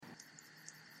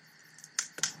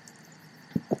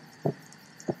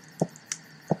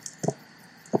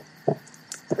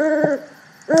Welcome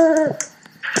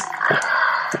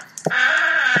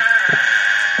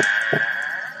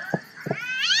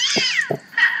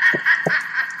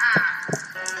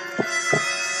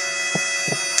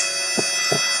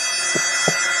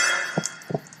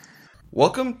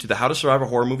to the How to Survive a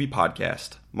Horror Movie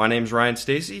podcast. My name's Ryan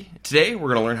Stacy. Today we're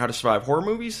going to learn how to survive horror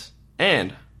movies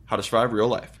and how to survive real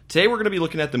life. Today we're going to be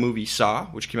looking at the movie Saw,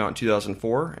 which came out in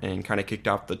 2004 and kind of kicked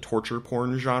off the torture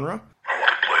porn genre. I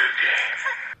want to play a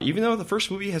game. Even though the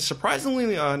first movie has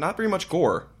surprisingly not very much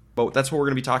gore, but that's what we're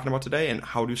going to be talking about today and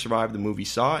how to survive the movie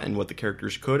Saw and what the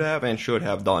characters could have and should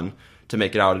have done to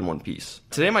make it out in one piece.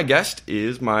 Today my guest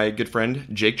is my good friend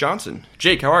Jake Johnson.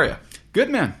 Jake, how are you? Good,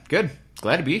 man. Good.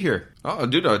 Glad to be here. Oh,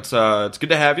 dude, it's good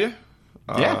to have you.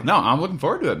 I'm looking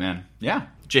forward to it, man. Yeah.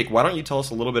 Jake, why don't you tell us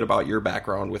a little bit about your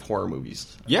background with horror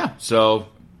movies? Yeah. So,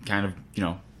 kind of,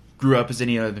 grew up as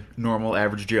any other normal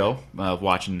average Joe,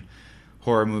 watching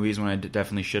horror movies when I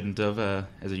definitely shouldn't have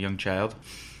as a young child.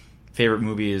 Favorite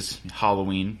movie is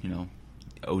Halloween,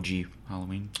 OG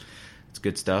Halloween. It's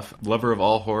good stuff. Lover of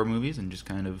all horror movies and just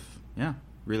kind of,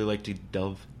 really like to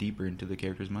delve deeper into the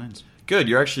characters' minds. Good.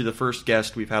 You're actually the first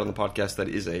guest we've had on the podcast that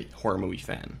is a horror movie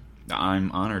fan.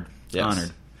 I'm honored. Yes.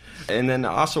 Honored. And then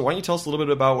also, why don't you tell us a little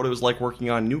bit about what it was like working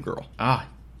on New Girl?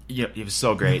 It was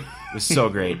so great. It was so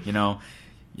great. There's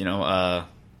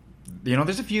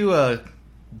a few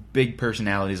big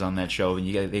personalities on that show, and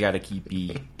they got to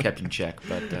be kept in check.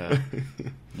 But you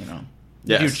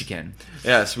do what you can.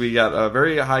 Yes, we got a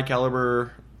very high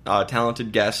caliber,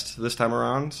 talented guest this time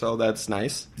around, so that's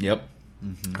nice. Yep.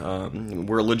 Mm-hmm.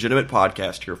 We're a legitimate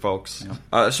podcast here, folks.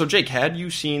 Yep. So, Jake, had you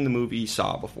seen the movie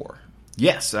Saw before?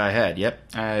 Yes, I had.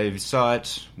 Yep, I saw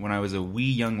it when I was a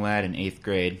wee young lad in 8th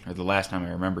grade, or the last time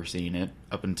I remember seeing it.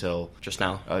 Up until just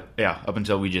now. Up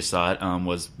until we just saw it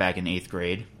was back in 8th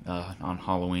grade on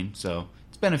Halloween. So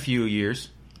it's been a few years.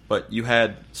 But you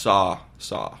had Saw.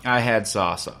 I had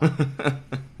Saw.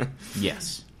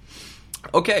 Yes.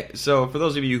 Okay, so for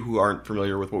those of you who aren't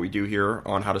familiar with what we do here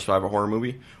on How to Survive a Horror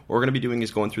Movie, what we're going to be doing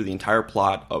is going through the entire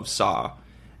plot of Saw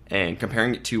and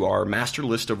comparing it to our master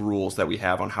list of rules that we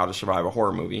have on how to survive a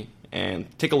horror movie and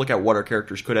take a look at what our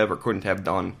characters could have or couldn't have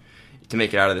done to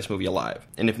make it out of this movie alive.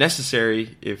 And if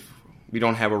necessary, if we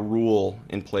don't have a rule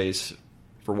in place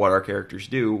for what our characters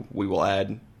do, we will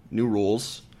add new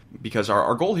rules because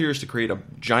our goal here is to create a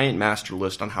giant master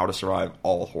list on how to survive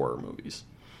all horror movies.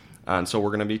 And so we're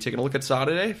going to be taking a look at Saw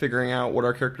today, figuring out what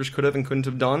our characters could have and couldn't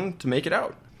have done to make it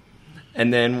out.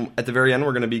 And then at the very end,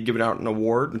 we're going to be giving out an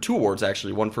award, 2 awards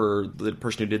actually, one for the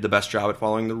person who did the best job at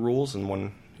following the rules and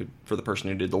one for the person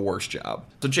who did the worst job.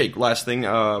 So Jake, last thing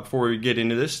before we get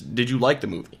into this, did you like the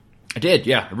movie? I did,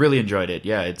 yeah. I really enjoyed it.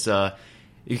 Yeah, it's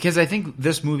because I think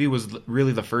this movie was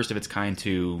really the first of its kind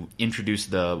to introduce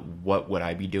the what would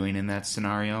I be doing in that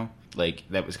scenario. Like,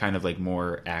 that was kind of,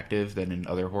 more active than in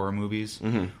other horror movies,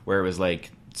 where it was,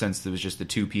 since there was just the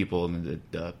two people and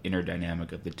the inner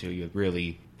dynamic of the two, you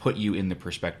really put you in the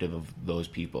perspective of those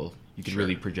people. You could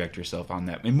really project yourself on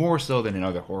that, and more so than in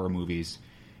other horror movies,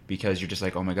 because you're just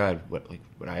like, oh my god, would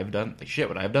I have done?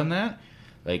 Would I have done that?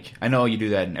 I know you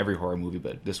do that in every horror movie,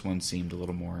 but this one seemed a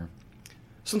little more...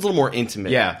 Sounds a little more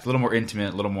intimate. Yeah, it's a little more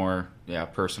intimate, a little more,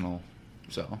 personal,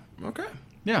 so... Okay.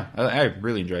 Yeah, I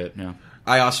really enjoyed it, yeah.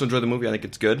 I also enjoyed the movie. I think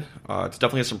it's good. It's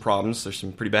definitely has some problems. There's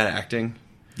some pretty bad acting.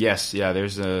 Yes, yeah.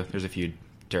 There's a few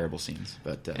terrible scenes,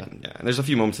 but and there's a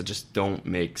few moments that just don't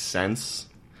make sense.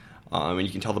 And you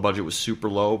can tell the budget was super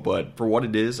low, but for what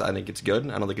it is, I think it's good.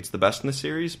 I don't think it's the best in the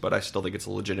series, but I still think it's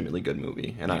a legitimately good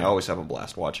movie, and I always have a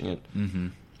blast watching it. Mm-hmm.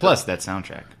 Plus that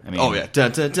soundtrack. I mean, oh yeah,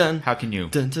 dun, dun, dun. How can you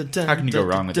go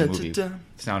wrong with a movie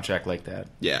soundtrack like that?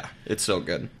 Yeah, it's so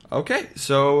good. Okay,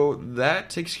 so that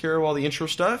takes care of all the intro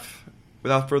stuff.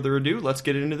 Without further ado, let's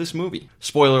get into this movie.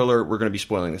 Spoiler alert, we're going to be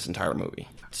spoiling this entire movie.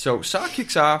 So Saw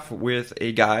kicks off with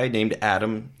a guy named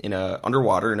Adam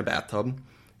underwater in a bathtub,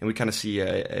 and we kind of see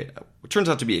what turns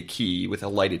out to be a key with a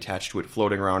light attached to it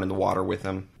floating around in the water with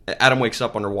him. Adam wakes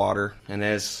up underwater, and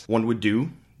as one would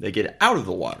do, they get out of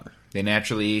the water. They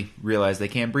naturally realize they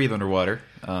can't breathe underwater,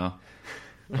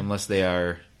 unless they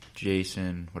are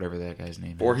Jason, whatever that guy's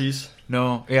name is. Voorhees?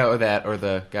 No, or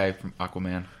the guy from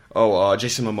Aquaman. Oh,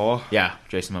 Jason Momoa? Yeah,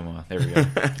 Jason Momoa. There we go.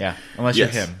 Yeah, unless you're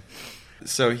him.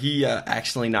 So he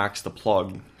accidentally knocks the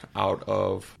plug out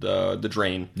of the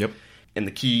drain. Yep. And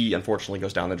the key, unfortunately,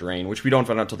 goes down the drain, which we don't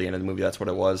find out until the end of the movie. That's what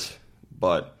it was.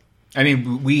 But I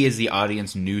mean, we as the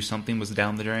audience knew something was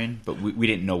down the drain, but we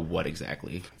didn't know what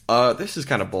exactly. This is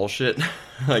kind of bullshit.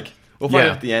 We'll find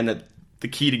out at the end that the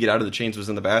key to get out of the chains was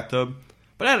in the bathtub.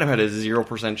 But Adam had a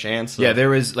 0% chance. Yeah, there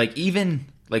was, even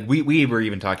like we were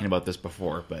even talking about this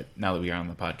before, but now that we are on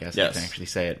the podcast, I can actually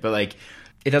say it. But like,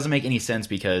 it doesn't make any sense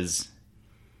because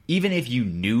even if you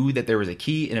knew that there was a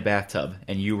key in a bathtub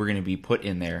and you were going to be put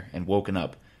in there and woken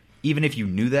up, even if you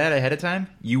knew that ahead of time,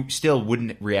 you still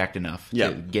wouldn't react enough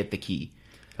to get the key.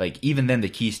 Like, even then, the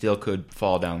key still could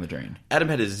fall down the drain. Adam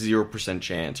had a 0%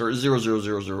 chance, or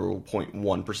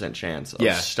 0.1% chance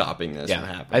of stopping this from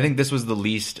happening. I think this was the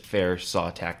least fair Saw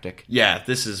tactic. Yeah,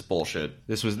 this is bullshit.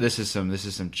 This is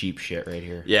some cheap shit right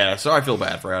here. Yeah, so I feel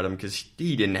bad for Adam because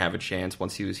he didn't have a chance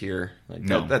once he was here. Like,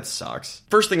 that sucks.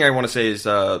 First thing I want to say is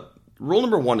rule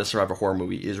number 1 to survive a horror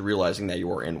movie is realizing that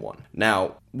you are in one.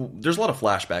 Now, there's a lot of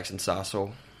flashbacks in Saw,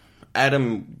 so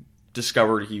Adam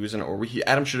discovered he was in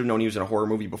Adam should have known he was in a horror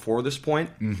movie before this point.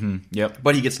 Mm-hmm. Yep.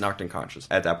 But he gets knocked unconscious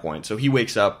at that point. So he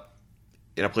wakes up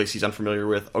in a place he's unfamiliar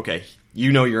with. Okay,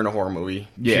 you know you're in a horror movie,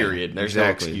 period. There's no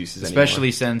excuses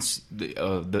especially since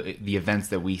the events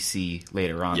that we see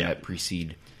later on that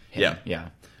precede him. Yeah.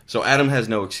 So Adam has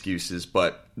no excuses,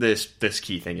 but this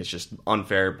key thing is just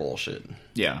unfair bullshit.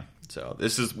 Yeah. So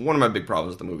this is one of my big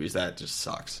problems with the movie is that it just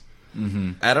sucks.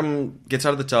 Mm-hmm. Adam gets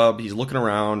out of the tub. He's looking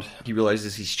around. He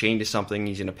realizes he's chained to something.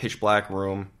 He's in a pitch black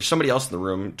room. There's somebody else in the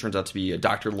room. It turns out to be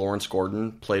Dr. Lawrence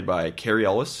Gordon, played by Carrie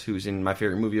Ellis, who's in my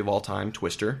favorite movie of all time,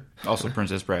 Twister. Also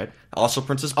Princess Bride. Also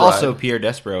Pierre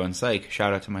Despereaux in Psych.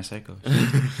 Shout out to my Psychos.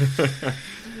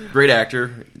 Great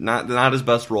actor. Not his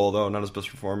best role, though. Not his best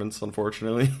performance,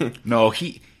 unfortunately. No,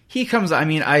 He comes, I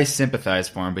mean, I sympathize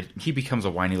for him, but he becomes a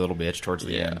whiny little bitch towards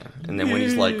the end. And then when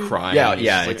he's, like, crying,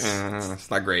 it's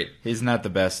not great. He's not the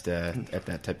best at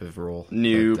that type of role.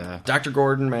 No. Dr.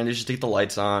 Gordon manages to take the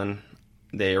lights on.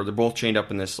 They're both chained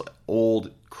up in this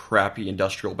old, crappy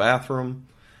industrial bathroom.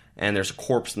 And there's a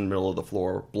corpse in the middle of the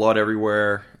floor. Blood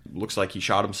everywhere. Looks like he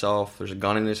shot himself. There's a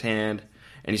gun in his hand.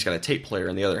 And he's got a tape player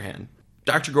in the other hand.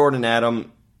 Dr. Gordon and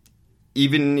Adam,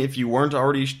 even if you weren't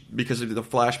already, because of the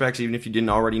flashbacks, even if you didn't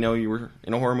already know you were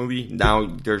in a horror movie, now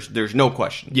there's no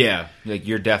question. Yeah, like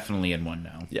you're definitely in one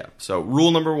now. Yeah. So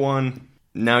rule number 1,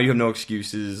 now you have no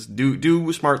excuses.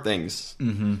 Do smart things.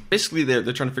 Mm-hmm. Basically,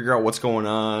 they're trying to figure out what's going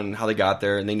on, how they got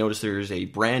there, and they notice there's a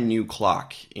brand new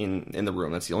clock in the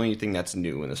room. That's the only thing that's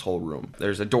new in this whole room.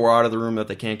 There's a door out of the room that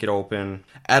they can't get open.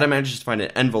 Adam manages to find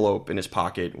an envelope in his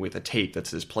pocket with a tape that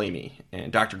says "Play Me,"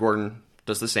 and Dr. Gordon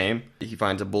does the same. He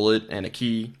finds a bullet and a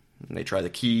key, and they try the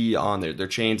key on their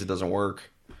chains. It doesn't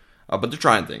work. But they're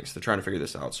trying things. They're trying to figure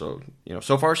this out. So,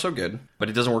 so far so good. But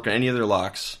it doesn't work on any of their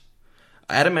locks.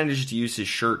 Adam manages to use his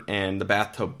shirt and the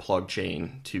bathtub plug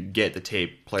chain to get the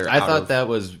tape player out. I thought that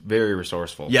was very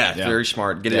resourceful. Yeah, very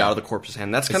smart. Get it out of the corpse's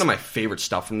hand. That's kind of my favorite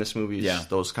stuff from this movie is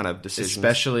those kind of decisions.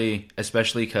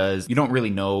 Especially because you don't really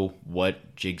know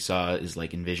what Jigsaw is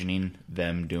like envisioning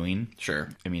them doing. Sure.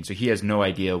 I mean, so he has no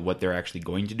idea what they're actually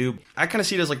going to do. I kind of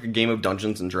see it as like a game of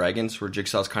Dungeons and Dragons where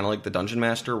Jigsaw's kind of like the dungeon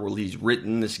master where he's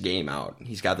written this game out.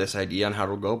 He's got this idea on how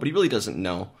it'll go, but he really doesn't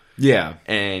know. Yeah.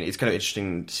 And it's kind of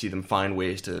interesting to see them find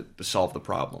ways to solve the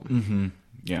problem. Mm-hmm.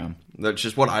 Yeah. That's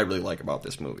just what I really like about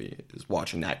this movie, is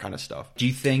watching that kind of stuff. Do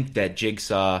you think that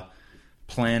Jigsaw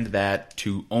planned that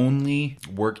to only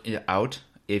work it out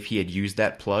if he had used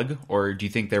that plug? Or do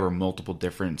you think there were multiple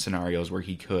different scenarios where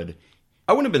he could...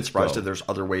 I wouldn't have been surprised if there's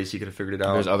other ways he could have figured it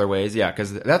out. There's other ways, yeah.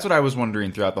 Because that's what I was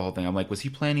wondering throughout the whole thing. I'm like, was he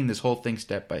planning this whole thing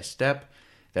step by step?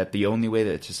 That the only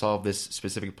way to solve this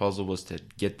specific puzzle was to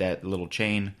get that little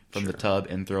chain from the tub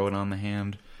and throw it on the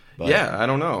hand. But, yeah, I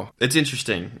don't know. It's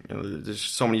interesting. There's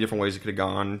so many different ways it could have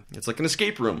gone. It's like an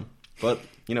escape room, but,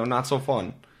 not so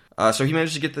fun. So he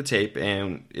managed to get the tape,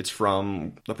 and it's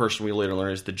from the person we later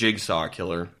learn is the Jigsaw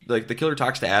killer. Like, the killer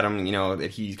talks to Adam,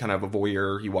 that he's kind of a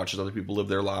voyeur. He watches other people live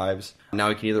their lives. Now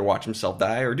he can either watch himself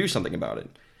die or do something about it.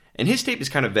 And his tape is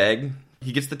kind of vague.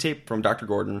 He gets the tape from Dr.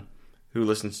 Gordon, who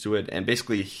listens to it, and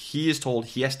basically he is told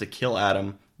he has to kill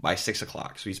Adam by 6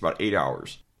 o'clock, so he's about 8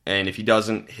 hours. And if he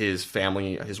doesn't, his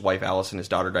family, his wife Alice and his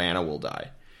daughter Diana will die.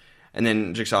 And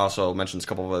then Jigsaw also mentions a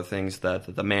couple of other things,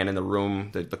 that the man in the room,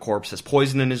 the corpse has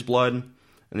poison in his blood, and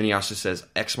then he also says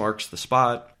X marks the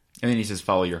spot. And then he says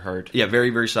follow your heart. Yeah, very,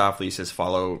 very softly he says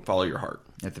follow your heart.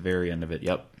 At the very end of it,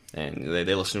 yep. And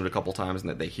they listen to it a couple times,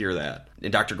 and they hear that.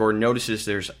 And Dr. Gordon notices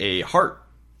there's a heart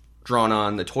drawn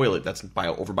on the toilet that's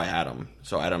over by Adam.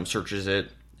 So Adam searches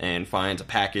it and finds a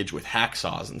package with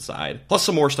hacksaws inside. Plus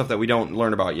some more stuff that we don't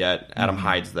learn about yet. Adam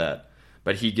hides that.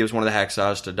 But he gives one of the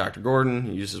hacksaws to Dr. Gordon.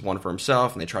 He uses one for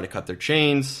himself, and they try to cut their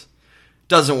chains.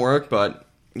 Doesn't work, but,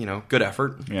 good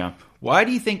effort. Yeah. Why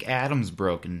do you think Adam's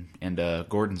broke and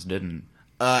Gordon's didn't?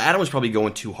 Adam was probably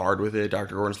going too hard with it.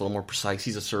 Dr. Gordon's a little more precise.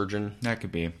 He's a surgeon. That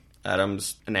could be.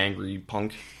 Adam's an angry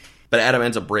punk. But Adam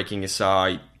ends up breaking his saw.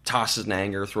 He tosses in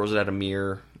anger, throws it at a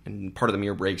mirror, and part of the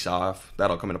mirror breaks off.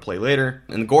 That'll come into play later.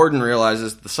 And Gordon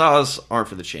realizes the saws aren't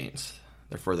for the chains.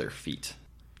 They're for their feet.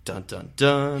 Dun, dun,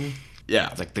 dun.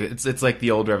 Yeah. It's like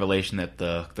the old revelation that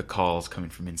the call's coming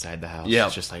from inside the house. Yeah.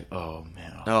 It's just like, oh,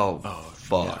 man. Oh,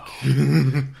 fuck.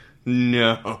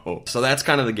 No. So that's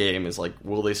kind of the game, is like,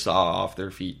 will they saw off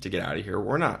their feet to get out of here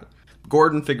or not?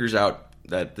 Gordon figures out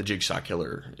that the Jigsaw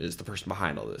Killer is the person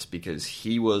behind all this, because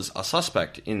he was a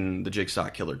suspect in the Jigsaw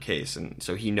Killer case, and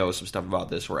so he knows some stuff about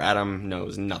this, where Adam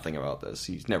knows nothing about this.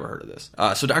 He's never heard of this.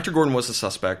 So Dr. Gordon was the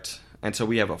suspect, and so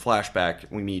we have a flashback.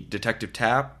 We meet Detective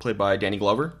Tapp, played by Danny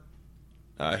Glover.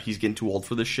 He's getting too old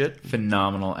for this shit.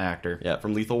 Phenomenal actor. Yeah,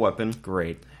 from Lethal Weapon.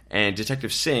 Great. And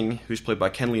Detective Singh, who's played by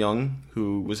Ken Leung,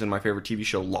 who was in my favorite TV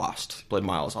show, Lost. Played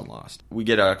Miles on Lost. We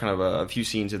get a few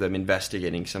scenes of them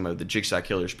investigating some of the Jigsaw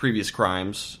Killer's previous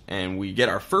crimes, and we get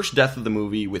our first death of the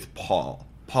movie with Paul.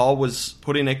 Paul was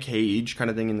put in a cage kind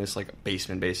of thing in this like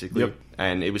basement, basically. Yep.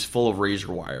 And it was full of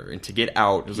razor wire. And to get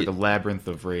out... It was like a labyrinth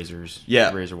of razors.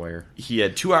 Yeah. Razor wire. He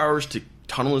had 2 hours to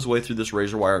tunnel his way through this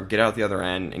razor wire, get out the other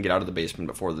end, and get out of the basement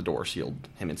before the door sealed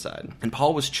him inside. And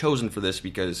Paul was chosen for this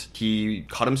because he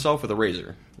cut himself with a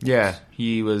razor. Yeah,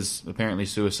 he was apparently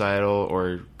suicidal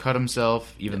or cut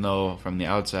himself, even though from the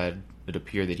outside it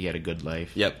appeared that he had a good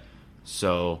life. Yep.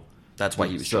 So that's why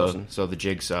he was chosen. So the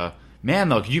Jigsaw. Man,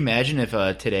 though, could you imagine if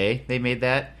today they made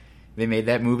that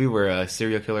movie where a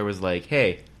serial killer was like,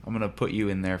 hey, I'm going to put you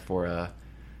in there for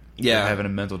having a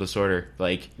mental disorder,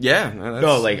 like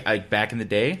like back in the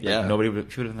day, nobody would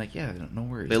have been like, no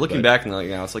worries. They're looking back and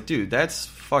now it's like, dude, that's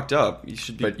fucked up. You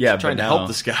should be trying to help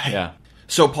this guy. Yeah.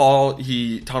 So Paul,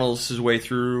 he tunnels his way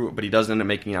through, but he doesn't end up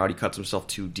making it out. He cuts himself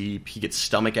too deep. He gets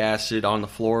stomach acid on the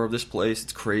floor of this place.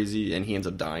 It's crazy, and he ends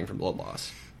up dying from blood loss.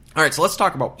 All right, so let's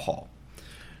talk about Paul.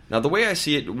 Now, the way I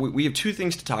see it, we have 2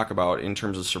 things to talk about in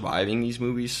terms of surviving these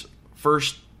movies.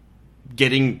 First,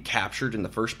 getting captured in the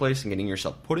first place and getting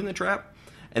yourself put in the trap,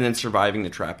 and then surviving the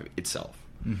trap itself.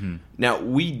 Mm-hmm. Now,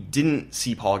 we didn't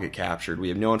see Paul get captured. We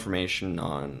have no information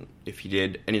on if he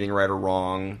did anything right or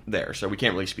wrong there, so we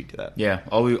can't really speak to that. Yeah,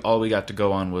 all we got to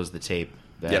go on was the tape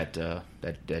that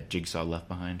that Jigsaw left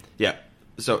behind. Yeah,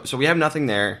 so we have nothing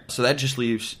there. So that just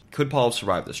leaves, could Paul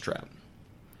survive this trap?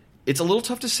 It's a little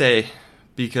tough to say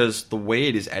because the way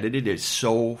it is edited is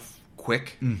so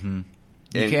quick. Mm-hmm.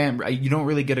 You don't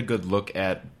really get a good look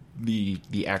at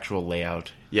the actual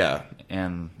layout. Yeah.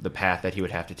 And the path that he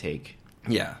would have to take.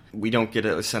 Yeah. We don't get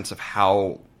a sense of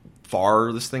how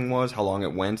far this thing was, how long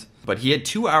it went. But he had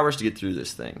 2 hours to get through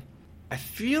this thing. I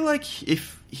feel like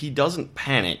if he doesn't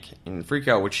panic and freak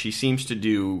out, which he seems to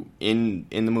do in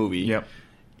the movie, yep,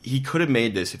 he could have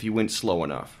made this if he went slow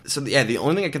enough. So, yeah, the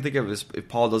only thing I can think of is if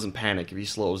Paul doesn't panic, if he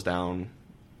slows down,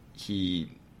 I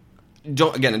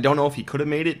don't know if he could have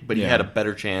made it, but he had a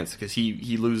better chance because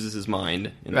he loses his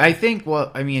mind. I think,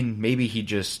 maybe he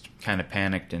just kind of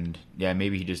panicked and,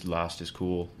 maybe he just lost his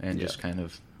cool and just kind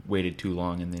of waited too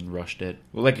long and then rushed it.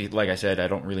 Well, like I said, I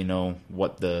don't really know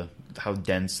how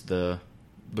dense the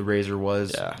razor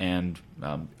was and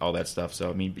all that stuff. So,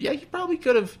 I mean, he probably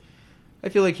could have. I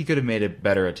feel like he could have made a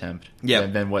better attempt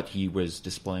than what he was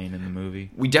displaying in the movie.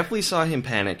 We definitely saw him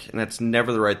panic, and that's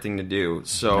never the right thing to do.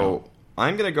 So... No.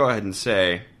 I'm going to go ahead and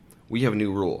say we have a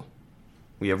new rule.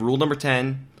 We have rule number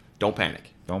 10, don't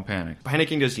panic. Don't panic.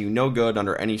 Panicking does you no good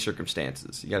under any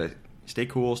circumstances. You got to stay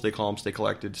cool, stay calm, stay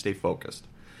collected, stay focused.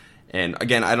 And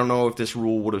again, I don't know if this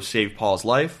rule would have saved Paul's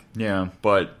life. Yeah.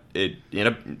 But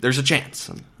there's a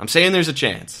chance. I'm saying there's a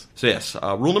chance. So yes,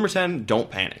 rule number 10, don't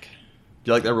panic.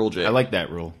 Do you like that rule, Jay? I like that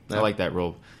rule. Yeah. I like that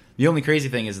rule. The only crazy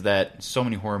thing is that so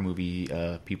many horror movie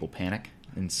people panic.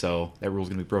 And so that rule's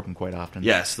going to be broken quite often.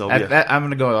 Yes. I'm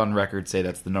going to go on record say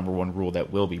that's the number one rule that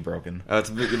will be broken.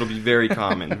 It'll be very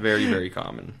common. Very, very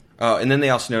common. And then they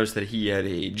also noticed that he had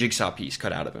a jigsaw piece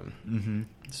cut out of him. Mm-hmm.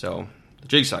 So, the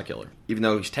Jigsaw Killer. Even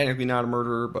though he's technically not a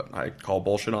murderer, but I call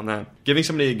bullshit on that. Giving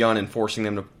somebody a gun and forcing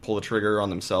them to pull the trigger on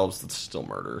themselves, that's still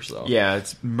murder. So yeah,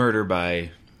 it's murder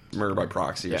by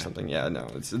proxy or something. Yeah, no,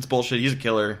 it's bullshit. He's a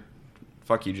killer.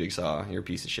 Fuck you, Jigsaw. You're a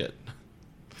piece of shit.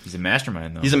 He's a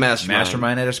mastermind, though. He's a mastermind.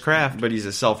 Mastermind at his craft. But he's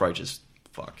a self-righteous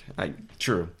fuck.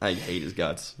 True. I hate his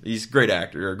guts. He's a great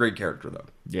actor, or a great character, though.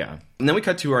 Yeah. And then we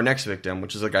cut to our next victim,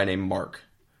 which is a guy named Mark.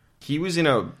 He was in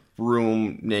a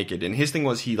room naked, and his thing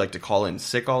was he liked to call in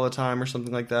sick all the time or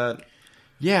something like that.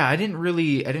 Yeah, I didn't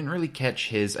really catch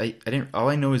his. All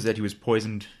I know is that he was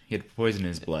poisoned. He had poison in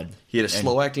his blood. He had a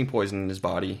slow-acting poison in his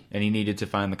body. And he needed to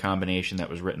find the combination that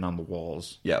was written on the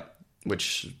walls. Yep.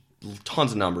 Which...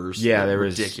 tons of numbers. Yeah, there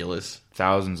was ridiculous.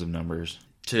 Thousands of numbers.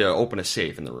 To open a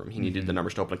safe in the room. He needed the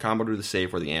numbers to open a combo to the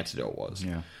safe where the antidote was.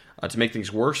 Yeah. To make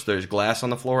things worse, there's glass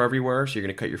on the floor everywhere, so you're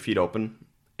going to cut your feet open.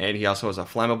 and he also has a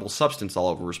flammable substance all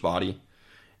over his body,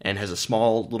 and has a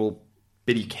small little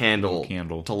bitty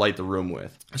candle to light the room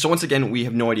with. So once again, we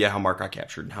have no idea how Mark got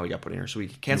captured and how he got put in here, so we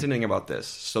can't say anything about this.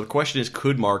 So the question is,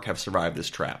 could Mark have survived this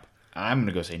trap? I'm going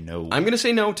to go say no. I'm going to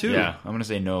say no, too. Yeah, I'm going to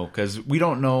say no, because we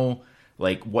don't know,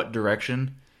 like, what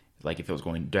direction, like, if it was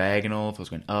going diagonal, if it was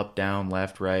going up, down,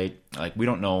 left, right. Like, we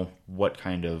don't know what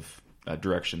kind of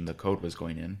direction the code was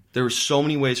going in. There were so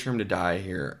many ways for him to die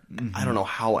here. Mm-hmm. I don't know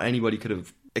how anybody could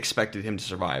have expected him to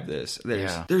survive this.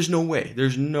 There's no way.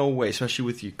 There's no way, especially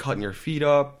with you cutting your feet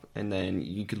up, and then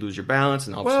you could lose your balance,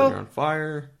 and all of a sudden you're on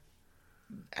fire.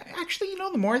 Actually,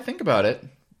 the more I think about it,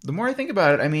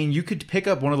 I mean, you could pick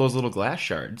up one of those little glass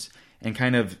shards and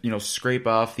kind of, scrape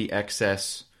off the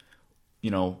excess,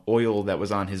 oil that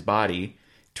was on his body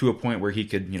to a point where he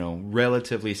could,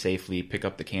 relatively safely pick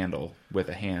up the candle with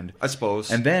a hand. I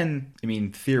suppose. And then, I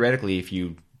mean, theoretically, if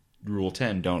you Rule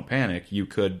 10, don't panic, you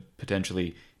could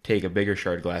potentially take a bigger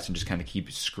shard of glass and just kind of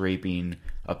keep scraping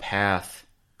a path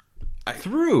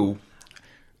through.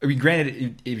 I mean,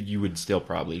 granted, you would still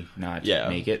probably not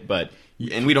make it, but...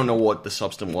 And we don't know what the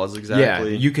substance was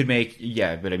exactly. Yeah, you could make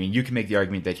the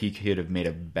argument that he could have made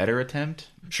a better attempt.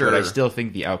 Sure. But I still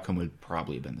think the outcome would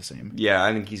probably have been the same. Yeah,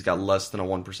 I think he's got less than a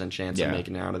 1% chance of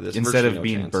making it out of this. Instead of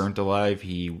being burnt alive,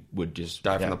 he would just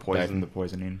die from the poison. Die from the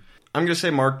poisoning. I'm going to say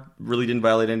Mark really didn't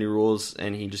violate any rules,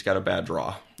 and he just got a bad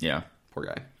draw. Yeah. Poor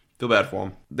guy. Feel bad for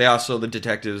him. The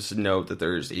detectives note that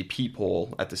there's a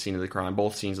peephole at the scene of the crime,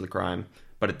 both scenes of the crime.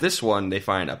 But at this one, they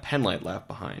find a pen light left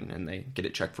behind, and they get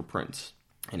it checked for prints.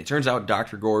 And it turns out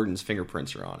Dr. Gordon's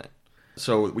fingerprints are on it.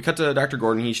 So we cut to Dr.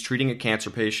 Gordon. He's treating a cancer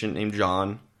patient named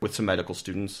John with some medical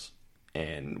students.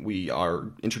 And we are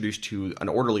introduced to an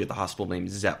orderly at the hospital named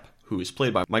Zepp, who is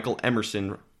played by Michael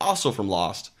Emerson, also from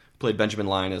Lost. Played Benjamin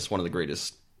Linus, one of the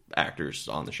greatest actors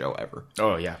on the show ever.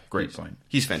 Oh, yeah. Great point.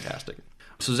 He's fantastic.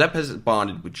 So Zepp has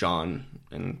bonded with John,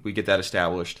 and we get that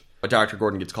established. But Dr.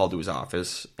 Gordon gets called to his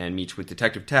office and meets with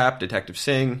Detective Tapp, Detective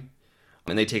Singh,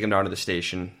 and they take him down to the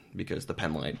station because the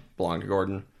pen light belonged to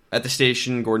Gordon. At the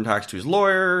station, Gordon talks to his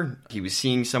lawyer. He was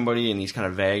seeing somebody, and he's kind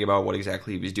of vague about what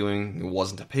exactly he was doing. It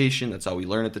wasn't a patient. That's all we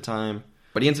learned at the time.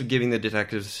 But he ends up giving the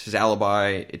detectives his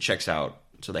alibi. It checks out,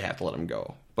 so they have to let him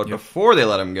go. But before they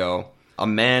let him go,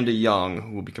 Amanda Young,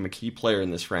 who will become a key player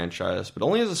in this franchise, but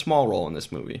only has a small role in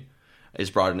this movie,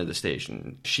 is brought into the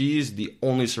station. She's the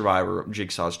only survivor of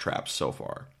Jigsaw's traps so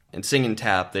far. And Singh and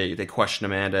Tapp, they question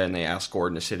Amanda, and they ask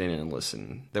Gordon to sit in and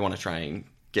listen. They want to try and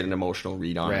get an emotional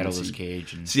read on him. Rattle his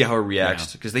cage. And see how he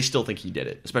reacts, because they still think he did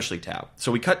it, especially Tapp.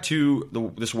 So we cut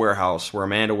to this warehouse where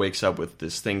Amanda wakes up with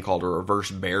this thing called a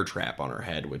reverse bear trap on her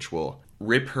head, which will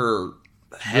rip her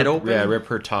head open. Yeah, rip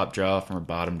her top jaw from her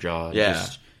bottom jaw. Yeah.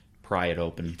 Just pry it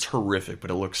open. It's horrific, but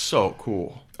it looks so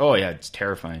cool. Oh, yeah, it's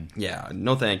terrifying. Yeah,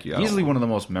 no thank you. Easily one of the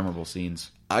most memorable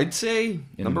scenes. I'd say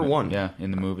number one. Yeah,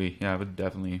 in the movie. Yeah, I would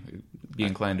definitely be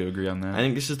inclined to agree on that. I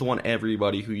think this is the one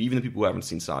everybody even the people who haven't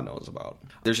seen Saw knows about.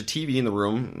 There's a TV in the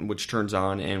room which turns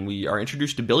on, and we are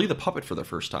introduced to Billy the Puppet for the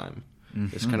first time.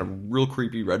 Mm-hmm. This kind of real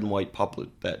creepy red and white puppet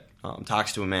that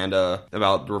talks to Amanda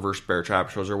about the reverse bear trap,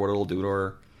 shows her what it'll do to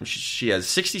her. She has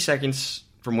 60 seconds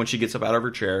from when she gets up out of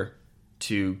her chair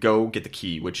to go get the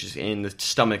key, which is in the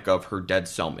stomach of her dead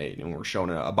cellmate, and we're shown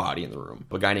a body in the room.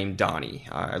 A guy named Donnie.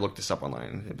 I looked this up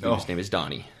online. His name is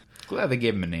Donnie. Glad they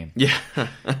gave him a name. Yeah.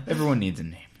 Everyone needs a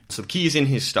name. So the key is in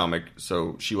his stomach,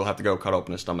 so she will have to go cut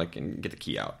open his stomach and get the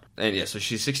key out. And yeah, so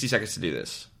she's 60 seconds to do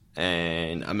this.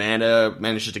 And Amanda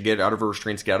manages to get out of her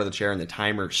restraints, get out of the chair, and the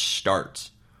timer starts.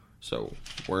 So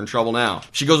we're in trouble now.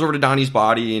 She goes over to Donnie's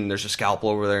body, and there's a scalpel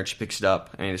over there, and she picks it up,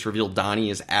 and it's revealed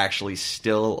Donnie is actually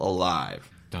still alive.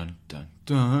 Dun, dun,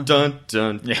 dun. Dun,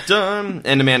 dun, dun.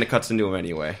 And Amanda cuts into him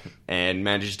anyway, and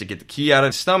manages to get the key out of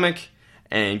his stomach,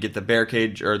 and get the bear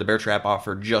cage, or the bear trap off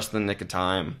her just in the nick of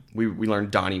time. We learned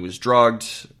Donnie was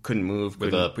drugged, couldn't move.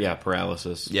 With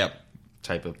paralysis. Yep.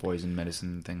 Type of poison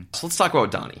medicine thing. So let's talk about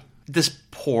Donnie. This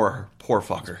poor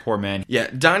fucker. Poor man. Yeah,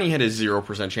 Donnie had a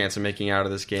 0% chance of making out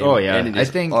of this game. Oh yeah, and I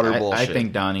think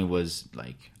Donnie was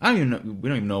like, we don't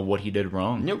even know what he did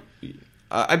wrong. Nope.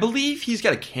 I believe he's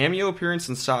got a cameo appearance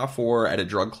in Saw 4 at a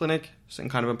drug clinic,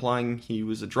 kind of implying he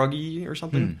was a druggie or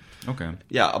something. Okay.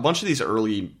 Yeah, a bunch of these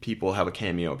early people have a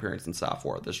cameo appearance in Saw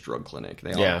 4 at this drug clinic.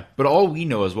 But all we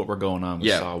know is what we're going on with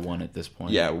Saw 1 at this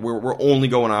point. Yeah, we're only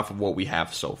going off of what we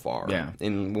have so far. Yeah.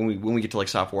 And when we get to like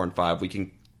Saw 4 and 5, we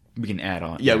can add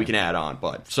on. Yeah, we can add on.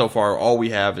 But so far, all we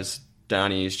have is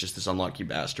Donnie is just this unlucky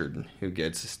bastard who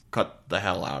gets cut the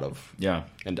hell out of. Yeah.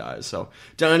 And dies. So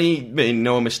Donnie made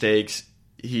no mistakes.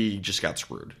 he just got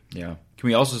screwed. Yeah. Can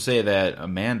we also say that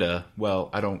Amanda, well,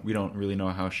 we don't really know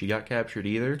how she got captured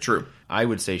either. True. I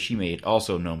would say she made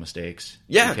also no mistakes.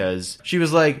 Yeah. Because she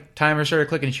was like, timer started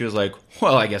clicking, and she was like,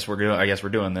 well, I guess we're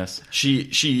doing this. She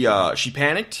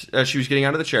panicked as she was getting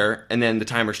out of the chair, and then the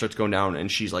timer starts going down,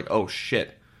 and she's like, oh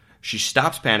shit. She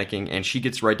stops panicking, and she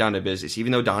gets right down to business.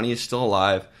 Even though Donnie is still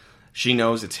alive, she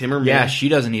knows it's him or me. Yeah, she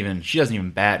doesn't even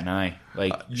bat an eye.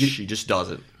 Like she just does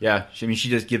it. Yeah, she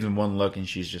just gives him one look, and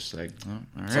she's just like, oh,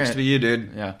 all right. Sucks to be you,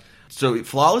 dude. Yeah. So,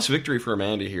 flawless victory for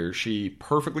Amanda here. She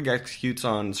perfectly executes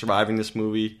on surviving this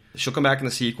movie. She'll come back in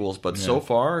the sequels, but so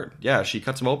far, yeah, she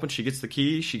cuts them open, she gets the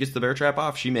key, she gets the bear trap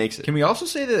off, she makes it. Can we also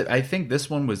say that I think this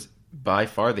one was by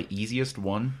far the easiest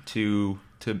one to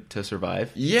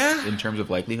survive? Yeah. In terms of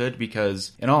likelihood,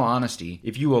 because in all honesty,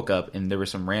 if you woke up and there was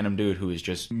some random dude who was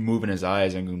just moving his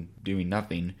eyes and doing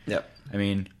nothing, yep. I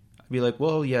mean, I'd be like,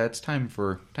 well, yeah, it's time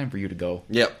for you to go.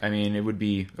 Yep. I mean, it would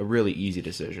be a really easy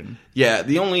decision. Yeah,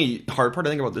 the only hard part I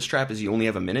think about this trap is you only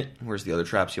have a minute, whereas the other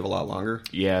traps you have a lot longer.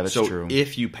 Yeah, that's true. So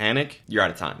if you panic, you're out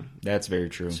of time. That's very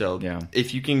true. So yeah.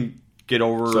 If you can get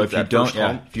over so if that you don't, first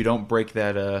hump, if you don't break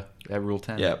that Rule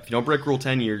 10. Yeah, if you don't break Rule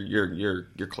 10,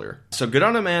 you're clear. So good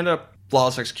on Amanda.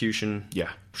 Flawless execution. Yeah.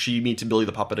 She meets Billy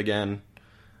the Puppet again,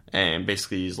 and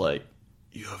basically he's like,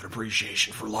 you have an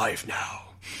appreciation for life now.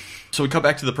 So we cut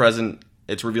back to the present.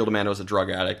 It's revealed Amanda was a drug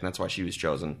addict, and that's why she was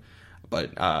chosen.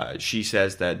 But she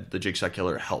says that the Jigsaw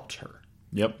Killer helped her.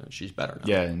 Yep. She's better now.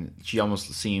 Yeah, and she almost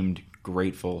seemed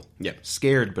grateful. Yep.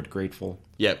 Scared, but grateful.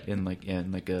 Yep. In like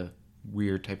a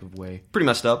weird type of way. Pretty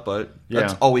messed up, but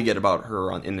that's all we get about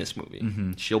her in this movie.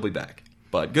 Mm-hmm. She'll be back.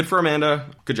 But good for Amanda.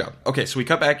 Good job. Okay, so we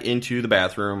cut back into the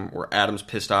bathroom where Adam's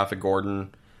pissed off at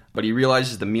Gordon, but he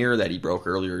realizes the mirror that he broke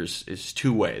earlier is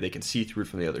two-way. They can see through it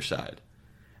from the other side.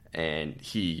 And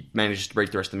he manages to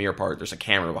break the rest of the mirror apart. There's a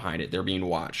camera behind it. They're being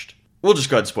watched. We'll just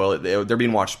go ahead and spoil it. They're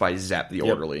being watched by Zep, the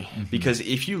orderly. Mm-hmm. Because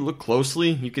if you look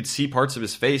closely, you could see parts of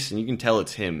his face, and you can tell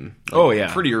it's him.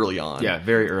 Pretty early on. Yeah,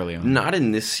 very early on. Not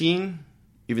in this scene,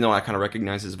 even though I kind of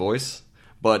recognize his voice.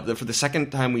 But for the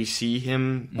second time we see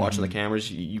him watching the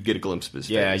cameras, you get a glimpse of his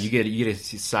face. Yeah, you get a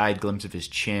side glimpse of his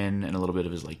chin and a little bit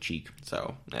of his cheek.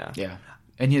 So, yeah. Yeah.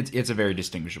 And it's a very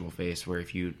distinguishable face where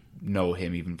if you know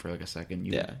him even for a second,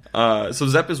 you... Yeah. So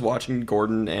Zep is watching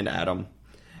Gordon and Adam.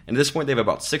 And at this point, they have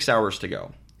about 6 hours to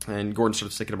go. And Gordon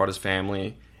starts thinking about his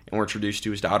family. And we're introduced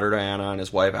to his daughter, Diana, and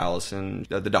his wife, Allison.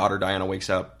 The daughter, Diana, wakes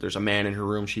up. There's a man in her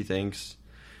room, she thinks.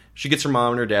 She gets her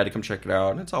mom and her dad to come check it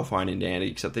out, and it's all fine and dandy,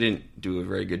 except they didn't do a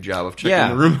very good job of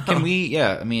checking the room out. Can we,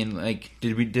 I mean,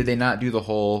 did they not do the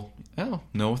whole,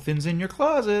 nothing's in your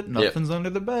closet, nothing's under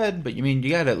the bed, but you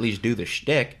gotta at least do the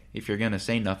shtick if you're gonna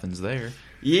say nothing's there.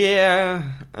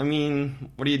 Yeah, I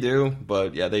mean, what do you do?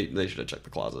 But yeah, they should have checked the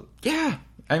closet. Yeah,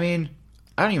 I mean,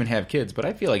 I don't even have kids, but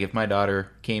I feel like if my daughter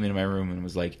came into my room and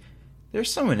was like,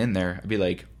 there's someone in there, I'd be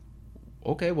like,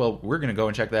 okay, well, we're going to go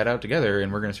and check that out together,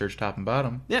 and we're going to search top and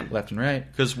bottom, left and right.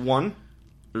 Because, one,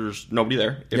 there's nobody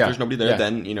there. If there's nobody there,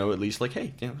 then, at least,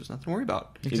 hey, there's nothing to worry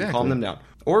about. Exactly. You can calm them down.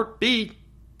 Or, B,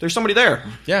 there's somebody there.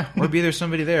 Yeah, or B, there's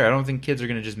somebody there. I don't think kids are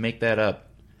going to just make that up.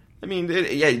 I mean,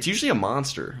 it's usually a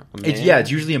monster. It's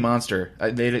usually a monster.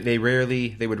 They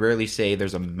would rarely say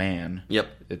there's a man. Yep.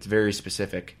 It's very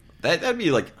specific. That'd be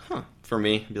like, for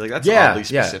me. I'd be like, that's oddly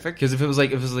specific. Because if it was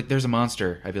like, there's a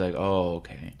monster, I'd be like, oh,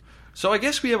 okay. So I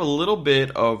guess we have a little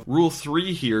bit of Rule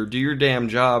 3 here. Do your damn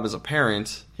job as a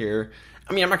parent here.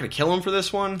 I mean, I'm not going to kill him for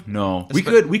this one. No. We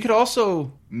could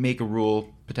also make a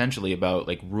rule, potentially, about,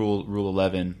 Rule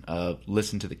 11,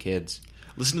 listen to the kids.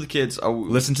 Listen to the kids.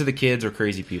 Listen to the kids or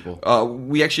crazy people.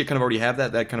 We actually kind of already have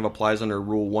that. That kind of applies under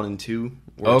Rule 1 and 2,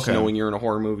 where it's knowing you're in a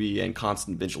horror movie and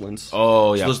constant vigilance.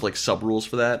 Oh, yeah. So there's, sub-rules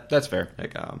for that. That's fair.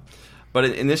 But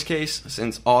in this case,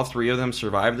 since all three of them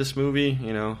survived this movie,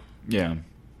 Yeah.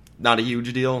 Not a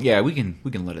huge deal. Yeah, we can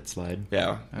let it slide.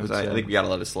 Yeah, I think we gotta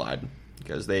let it slide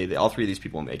because they all three of these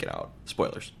people will make it out.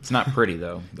 Spoilers. It's not pretty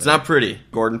though. It's not pretty.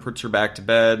 Gordon puts her back to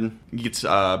bed. He gets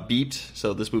beeped.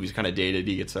 So this movie's kind of dated.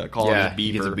 He gets a call on his beeper.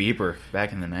 He gets a beeper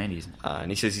back in the 90s.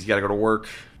 And he says he's got to go to work.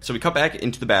 So we cut back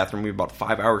into the bathroom. We have about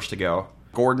 5 hours to go.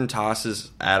 Gordon tosses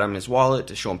Adam his wallet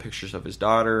to show him pictures of his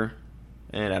daughter.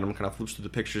 And Adam kind of flips through the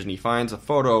pictures and he finds a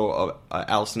photo of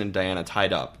Allison and Diana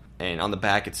tied up. And on the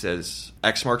back it says,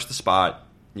 X marks the spot.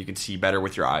 You can see better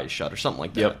with your eyes shut or something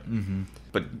like that. Yep. Mm-hmm.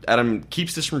 But Adam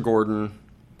keeps this from Gordon,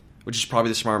 which is probably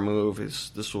the smart move.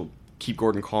 This will keep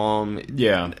Gordon calm.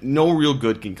 Yeah. No real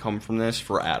good can come from this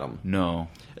for Adam. No.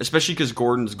 Especially because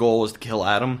Gordon's goal is to kill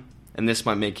Adam. And this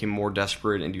might make him more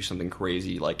desperate and do something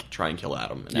crazy, like try and kill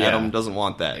Adam. And Yeah. Adam doesn't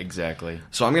want that. Exactly.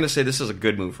 So I'm going to say this is a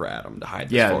good move for Adam to hide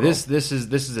this Yeah, photo. this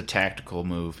is a tactical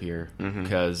move here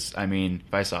because I mean,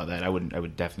 if I saw that, I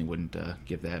would definitely wouldn't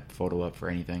give that photo up for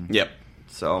anything. Yep.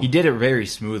 So He did it very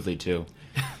smoothly too.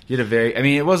 He did a very. I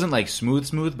mean, it wasn't like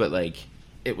smooth, but like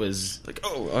it was. like,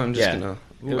 oh, I'm just Yeah.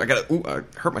 gonna. I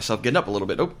hurt myself getting up a little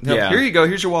bit. Oh, no, Yeah. here you go.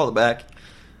 Here's your wallet back.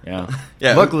 Yeah.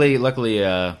 Yeah. Luckily,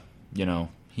 you know,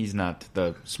 he's not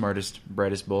the smartest,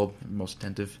 brightest bulb, most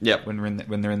attentive. Yep. When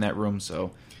they're in that room,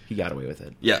 so he got away with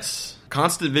it. Yes,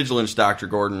 constant vigilance, Dr.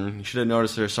 Gordon. You should have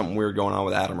noticed there's something weird going on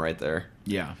with Adam right there.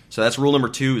 Yeah. So that's rule number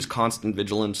 2 is constant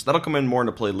vigilance. That'll come in more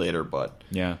into play later, but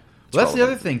Yeah. Well, that's the relevant.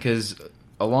 other thing because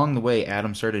along the way,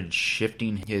 Adam started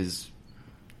shifting his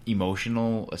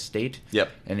emotional estate. Yep.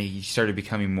 And he started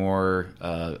becoming more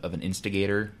of an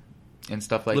instigator and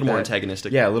stuff like that. A little more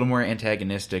antagonistic. Yeah, a little more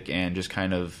antagonistic and just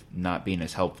kind of not being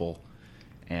as helpful.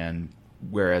 And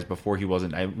whereas before he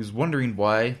wasn't, I was wondering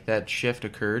why that shift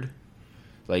occurred.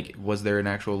 Like, was there an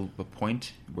actual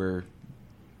point where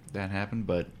that happened?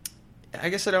 But I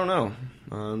guess I don't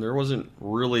know. There wasn't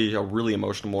really a really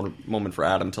emotional moment for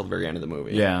Adam until the very end of the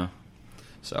movie. yeah.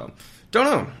 So, don't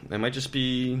know. It might just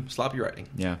be sloppy writing.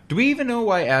 Yeah. Do we even know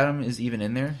why Adam is even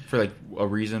in there? For, like, a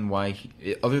reason why,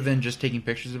 other than just taking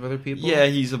pictures of other people? Yeah,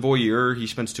 he's a voyeur. He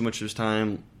spends too much of his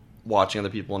time watching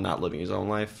other people and not living his own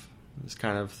life. Is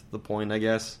kind of the point, I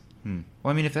guess. Well,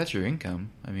 I mean, if that's your income,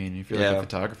 I mean, if you're like Yeah. a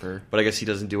photographer. But I guess he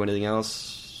doesn't do anything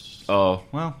else. Oh,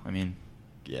 well, I mean,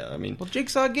 Yeah, I mean, well,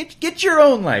 Jigsaw, get your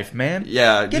own life, man.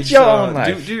 yeah, Get just, your own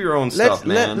life. Do your own stuff,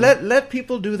 man. Let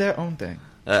people do their own thing.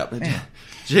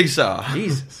 Jigsaw.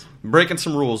 Jesus. Breaking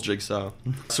some rules, Jigsaw.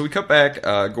 So we cut back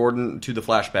Gordon to the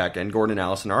flashback, and Gordon and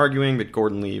Allison are arguing, but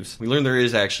Gordon leaves. We learn there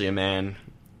is actually a man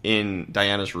in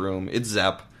Diana's room. It's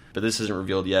Zepp, but this isn't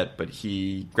revealed yet. But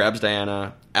he grabs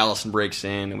Diana, Allison breaks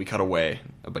in, and we cut away.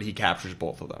 But he captures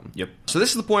both of them. Yep. So this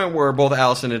is the point where both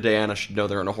Allison and Diana should know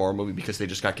they're in a horror movie because they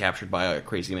just got captured by a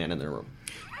crazy man in their room.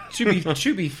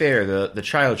 To be fair, the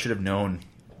child should have known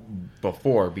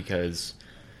before because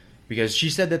she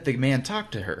said that the man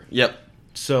talked to her. Yep.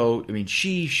 So, I mean,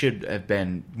 she should have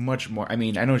been much more... I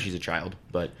mean, I know she's a child,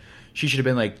 but she should have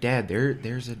been like, Dad,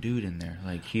 there's a dude in there.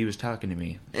 Like, he was talking to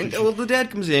me. And well, the dad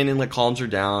comes in and like calms her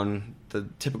down. The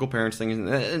typical parents thing,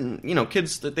 and you know,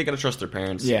 kids they gotta trust their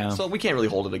parents. Yeah. So we can't really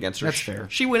hold it against her. That's fair.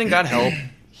 She went and got help.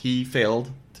 He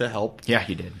failed to help. Yeah,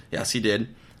 he did. Yes, he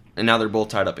did. And now they're both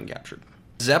tied up and captured.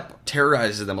 Zepp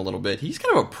terrorizes them a little bit. He's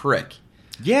kind of a prick.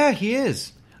 Yeah, he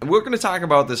is. We're going to talk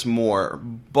about this more,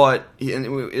 but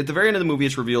at the very end of the movie,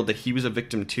 it's revealed that he was a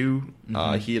victim too.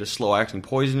 He had a slow-acting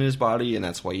poison in his body, and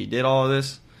that's why he did all of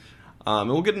this. And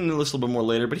we'll get into this a little bit more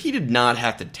later, but he did not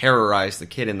have to terrorize the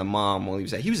kid and the mom while he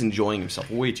was at. He was enjoying himself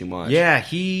way too much. Yeah,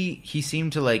 he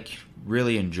seemed to, like,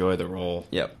 really enjoy the role.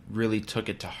 Yep. Really took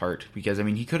it to heart. Because, I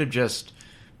mean, he could have just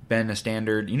been a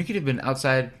standard... You know, he could have been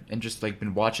outside and just, like,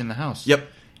 been watching the house. Yep.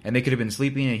 And they could have been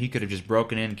sleeping, and he could have just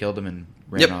broken in, killed them, and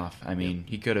ran Yep. off. I mean,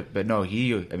 he could have... But no,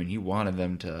 he wanted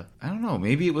them to... I don't know.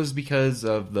 Maybe it was because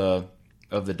of the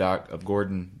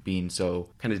Gordon being so...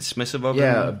 Kind of dismissive of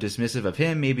Yeah, him. dismissive of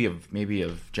him, maybe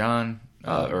of John,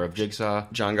 or of Jigsaw.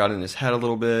 John got in his head a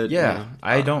little bit. Yeah, you know.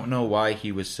 I don't know why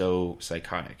he was so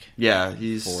psychotic. Yeah,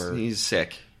 he's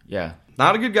sick. Yeah.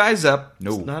 Not a good guy, Zepp.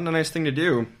 No. It's not a nice thing to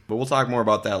do, but we'll talk more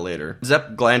about that later.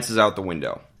 Zepp glances out the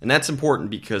window, and that's important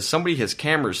because somebody has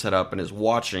cameras set up and is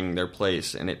watching their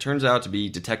place, and it turns out to be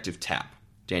Detective Tapp,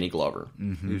 Danny Glover,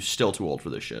 who's still too old for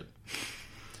this shit.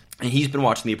 And he's been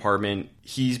watching the apartment.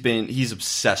 He's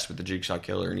obsessed with the Jigsaw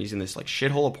Killer, and he's in this like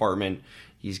shithole apartment.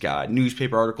 He's got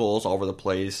newspaper articles all over the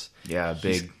place. Yeah,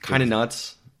 big. Kind of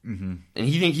nuts. Mm-hmm. And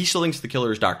he still thinks the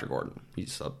killer is Dr. Gordon.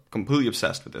 He's completely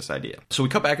obsessed with this idea. So we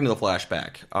cut back into the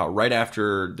flashback right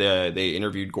after they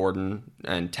interviewed Gordon,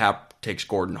 and Tapp takes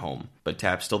Gordon home. But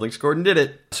Tapp still thinks Gordon did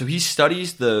it. So he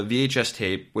studies the VHS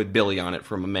tape with Billy on it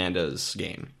from Amanda's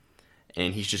game.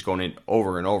 And he's just going in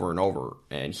over and over and over.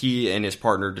 And he and his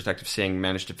partner, Detective Singh,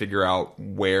 managed to figure out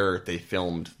where they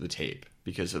filmed the tape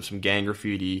because of some gang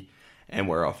graffiti and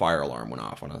where a fire alarm went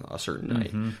off on a certain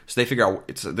night. So they figure out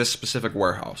it's this specific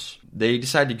warehouse. They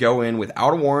decide to go in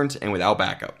without a warrant and without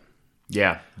backup.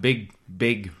 Yeah, big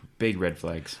red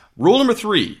flags. Rule number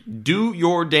 3, do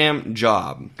your damn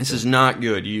job. This is not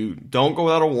good. You don't go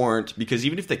without a warrant because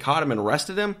even if they caught him and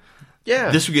arrested him,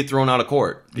 this would get thrown out of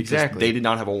court because Exactly. they did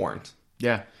not have a warrant.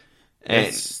 Yeah,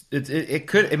 And it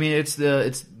could. I mean, it's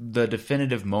the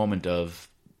definitive moment of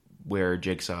where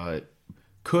Jigsaw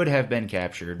could have been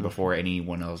captured before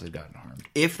anyone else had gotten harmed.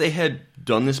 if they had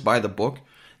done this by the book,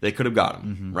 they could have got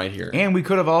him right here. And we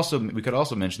could also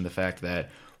mention the fact that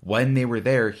when they were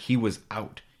there, he was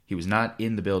out. He was not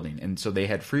in the building. And so they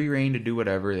had free reign to do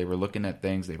whatever. They were looking at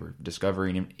things. They were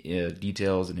discovering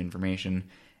details and information.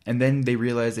 And then they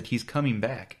realized that he's coming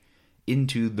back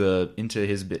into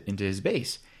his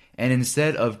base. And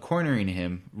instead of cornering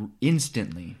him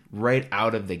instantly right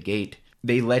out of the gate,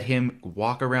 they let him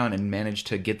walk around and manage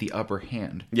to get the upper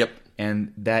hand. Yep.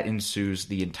 And that ensues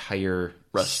the entire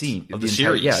scene of the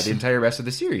series. Yeah, the entire rest of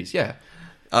the series. Yeah.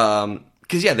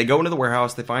 Because they go into the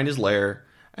warehouse, they find his lair,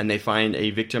 and they find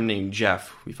a victim named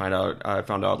Jeff. I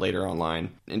found out later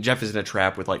online, and Jeff is in a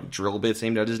trap with like drill bits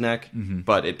aimed at his neck,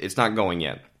 but it's not going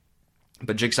yet.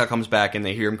 But Jigsaw comes back, and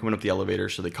they hear him coming up the elevator,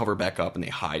 so they cover back up and they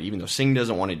hide. Even though Singh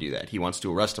doesn't want to do that, he wants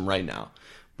to arrest him right now,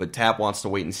 but Tap wants to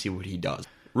wait and see what he does.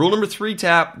 Rule number 3,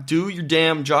 Tap: do your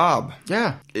damn job.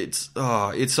 Yeah. It's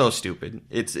so stupid.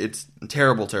 It's a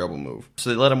terrible, terrible move.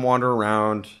 So they let him wander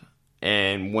around,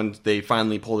 and when they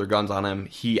finally pull their guns on him,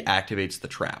 he activates the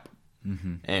trap.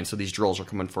 And so these drills are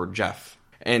coming for Jeff.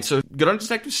 And so good on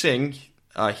Detective Singh.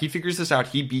 He figures this out.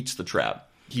 He beats the trap.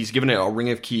 He's given it a ring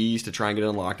of keys to try and get it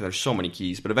unlocked. And there's so many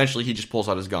keys, but eventually he just pulls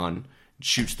out his gun,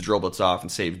 shoots the drill bits off,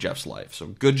 and saves Jeff's life. So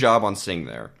good job on Singh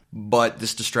there. But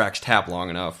this distracts Tap long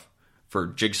enough for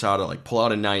Jigsaw to like pull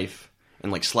out a knife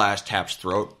and like slash Tap's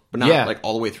throat, but not like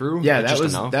all the way through. Yeah,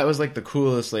 enough. That was like the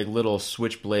coolest like little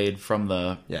switchblade from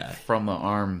the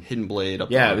arm. Hidden blade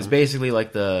up. Yeah, it was basically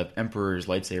like the Emperor's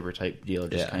lightsaber type deal,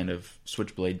 just kind of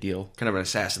switchblade deal. Kind of an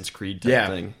Assassin's Creed type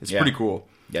thing. It's pretty cool.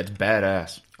 Yeah, it's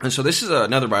badass. And so this is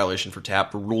another violation for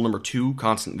Tap. For rule number 2,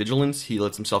 constant vigilance. He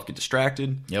lets himself get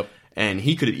distracted. Yep. And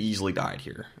he could have easily died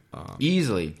here.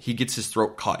 Easily. He gets his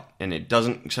throat cut, and it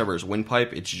doesn't sever his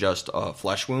windpipe. It's just a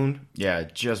flesh wound. Yeah,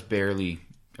 just barely.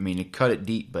 I mean, it cut it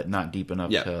deep, but not deep enough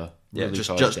to really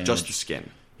cause damage. Just the skin.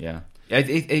 Yeah.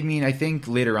 I mean, I think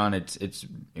later on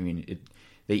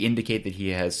they indicate that he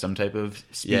has some type of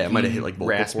speaking, it might have hit like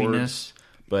vocal raspiness,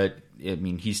 but I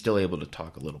mean, he's still able to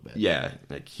talk a little bit. Yeah,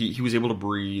 like he was able to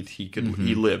breathe. He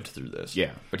lived through this.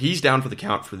 Yeah, but he's down for the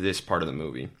count for this part of the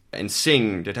movie. And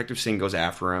Detective Singh goes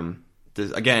after him.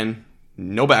 Again,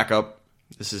 no backup.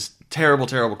 This is terrible,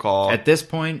 terrible call. At this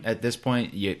point,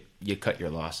 you cut your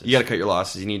losses. You got to cut your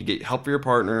losses. You need to get help for your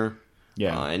partner.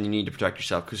 Yeah, and you need to protect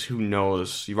yourself because who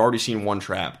knows? You've already seen one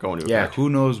trap go into a factory. Who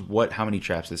knows how many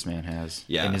traps this man has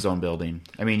in his own building?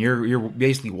 I mean, you're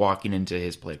basically walking into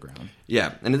his playground.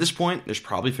 Yeah, and at this point, there's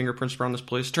probably fingerprints around this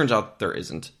place. Turns out there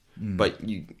isn't, but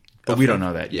we don't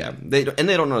know that. Yeah, they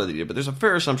don't know that either. But there's a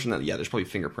fair assumption that there's probably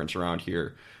fingerprints around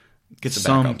here. Get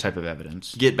some type of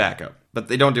evidence. Get back up, but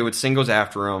they don't do it. Singh goes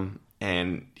after him,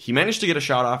 and he managed to get a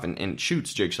shot off and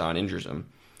shoots Jigsaw and injures him.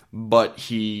 But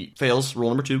he fails rule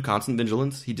number 2, constant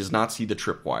vigilance. He does not see the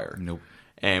tripwire. Nope.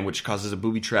 And which causes a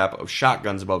booby trap of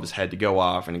shotguns above his head to go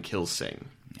off, and it kills Singh.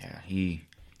 Yeah, he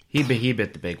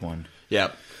bit the big one.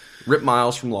 Yeah. Rip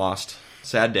Miles from Lost.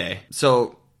 Sad day.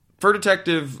 So, for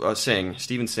Detective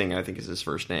Stephen Singh, I think is his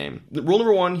first name. Rule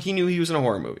number 1, he knew he was in a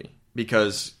horror movie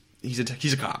because he's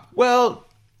a cop. Well,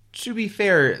 to be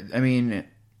fair, I mean,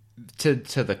 to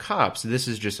the cops, this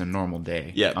is just a normal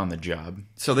day on the job.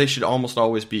 So they should almost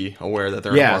always be aware that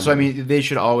they're in a horror movie. So I mean, they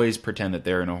should always pretend that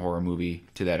they're in a horror movie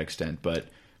to that extent. But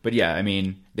yeah, I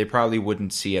mean, they probably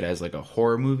wouldn't see it as like a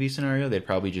horror movie scenario. They'd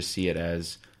probably just see it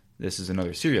as this is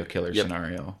another serial killer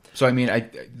scenario. So I mean,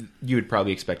 you would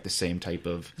probably expect the same type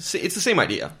of... It's the same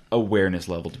idea. Awareness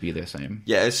level to be the same.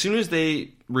 Yeah, as soon as they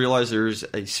realize there's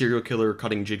a serial killer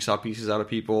cutting jigsaw pieces out of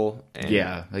people...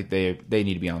 like they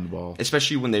need to be on the ball.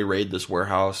 Especially when they raid this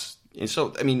warehouse. And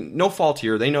so, I mean, no fault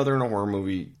here. They know they're in a horror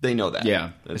movie. They know that.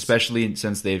 Yeah, especially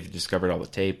since they've discovered all the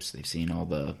tapes. They've seen all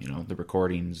the, the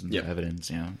recordings and the evidence.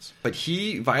 Yeah. But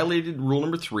he violated rule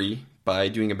number 3 by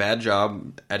doing a bad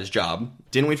job at his job.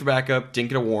 Didn't wait for backup. Didn't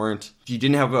get a warrant. He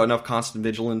didn't have enough constant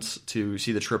vigilance to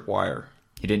see the tripwire.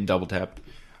 He didn't double tap.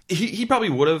 He probably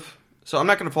would have. So I'm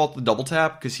not going to fault the double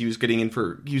tap because he was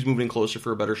moving in closer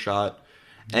for a better shot.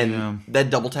 And that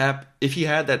double tap, if he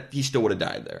had that, he still would have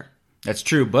died there. That's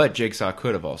true, but Jigsaw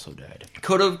could have also died.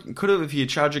 Could have if he had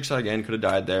shot Jigsaw again, could have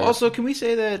died there. Also, can we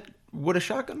say that would a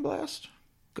shotgun blast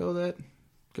go that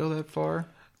far?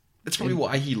 That's probably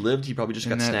why he lived. He probably just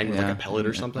got snagged with like a pellet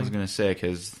or something. I was going to say,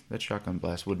 because that shotgun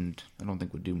blast I don't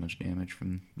think would do much damage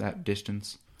from that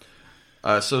distance.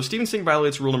 So Stephen Singh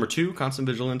violates rule number 2, constant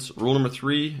vigilance. Rule number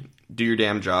 3, do your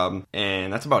damn job.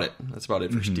 And that's about it. That's about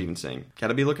it for Stephen Singh.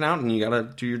 Gotta be looking out and you gotta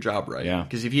do your job right. Yeah.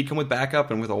 Because if he'd come with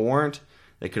backup and with a warrant,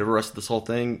 they could have arrested this whole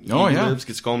thing. He lives,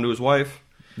 gets home to his wife.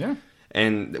 Yeah.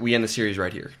 And we end the series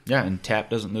right here. Yeah, and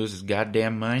Tap doesn't lose his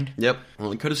goddamn mind. Yep.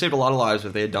 Well, he could have saved a lot of lives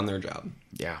if they had done their job.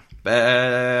 Yeah.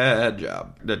 Bad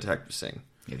job, Detective Singh.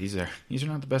 Yeah, these are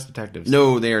not the best detectives.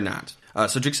 No, they are not.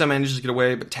 So Jigsaw manages to get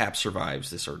away, but Taps survives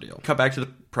this ordeal. Cut back to the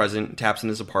present. Taps in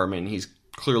his apartment. And he's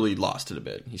clearly lost it a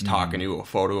bit. He's talking to a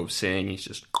photo of Singh. He's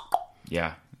just...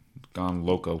 Yeah, gone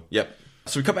loco. Yep.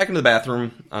 So we cut back into the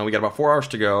bathroom. We got about 4 hours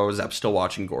to go. Zep's still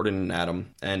watching Gordon and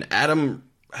Adam. And Adam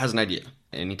has an idea.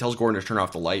 And he tells Gordon to turn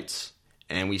off the lights.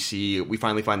 And we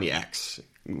finally find the X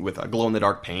with a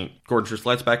glow-in-the-dark paint. Gordon turns the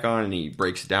lights back on, and he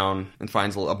breaks it down and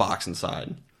finds a box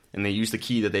inside. And they use the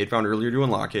key that they had found earlier to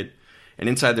unlock it. And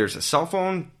inside there's a cell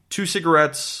phone, 2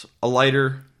 cigarettes, a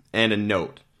lighter, and a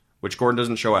note, which Gordon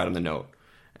doesn't show Adam the note.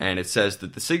 And it says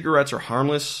that the cigarettes are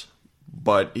harmless,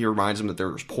 but he reminds him that there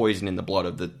was poison in the blood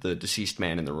of the deceased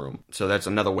man in the room. So that's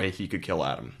another way he could kill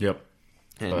Adam. Yep.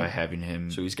 And by having him...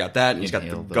 So he's got that, and he's got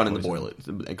the gun and the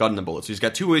bullet. So he's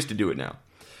got 2 ways to do it now.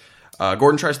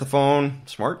 Gordon tries the phone,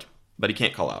 smart, but he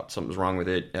can't call out. Something's wrong with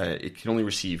it. It can only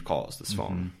receive calls, this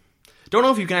phone. Don't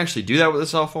know if you can actually do that with a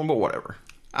cell phone, but whatever.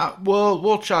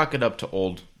 We'll chalk it up to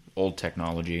old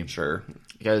technology. Sure.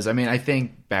 Because, I mean, I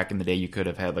think back in the day you could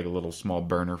have had like a little small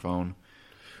burner phone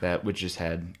which just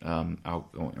had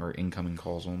outgoing or incoming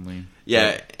calls only.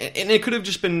 Yeah, and it could have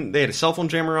just been they had a cell phone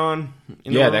jammer on.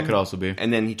 Yeah, that could also be.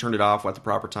 And then he turned it off at the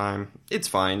proper time. It's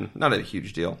fine. Not a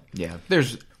huge deal. Yeah,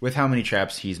 with how many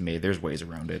traps he's made, there's ways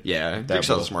around it. Yeah,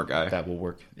 Jigsaw's a smart guy. That will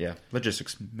work. Yeah,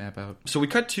 logistics map out. So we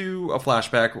cut to a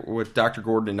flashback with Dr.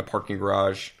 Gordon in a parking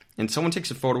garage, and someone takes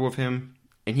a photo of him,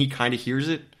 and he kind of hears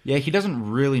it. Yeah, he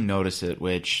doesn't really notice it,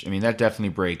 which, I mean, that definitely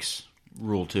breaks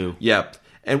Rule 2. Yep.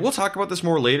 And we'll talk about this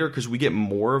more later because we get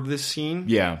more of this scene.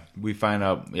 Yeah, we find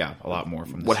out, a lot more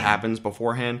from this what scene. happens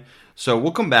beforehand. So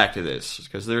we'll come back to this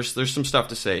because there's some stuff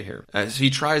to say here. So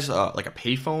he tries like a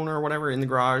payphone or whatever in the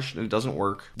garage, and it doesn't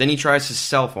work. Then he tries his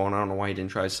cell phone. I don't know why he didn't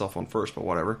try his cell phone first, but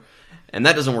whatever. And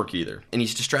that doesn't work either. And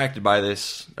he's distracted by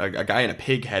this. A guy in a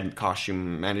pig head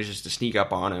costume manages to sneak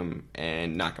up on him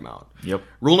and knock him out. Yep.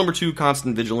 Rule number 2,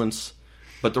 constant vigilance.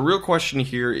 But the real question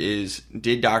here is,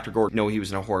 did Dr. Gordon know he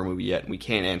was in a horror movie yet? And we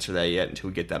can't answer that yet until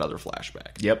we get that other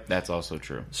flashback. Yep, that's also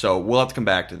true. So we'll have to come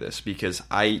back to this because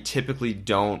I typically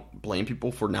don't blame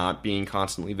people for not being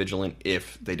constantly vigilant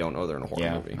if they don't know they're in a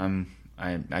horror movie.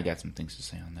 I got some things to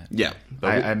say on that. Yeah,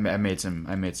 I made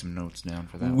some notes down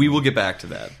for that. We will get back to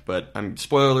that, but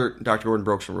spoiler alert: Dr. Gordon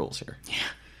broke some rules here. Yeah,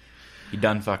 he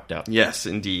done fucked up. Yes,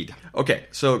 indeed. Okay,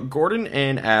 so Gordon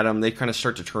and Adam, they kind of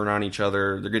start to turn on each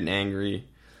other. They're getting angry.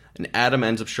 And Adam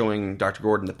ends up showing Dr.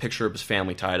 Gordon the picture of his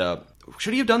family tied up.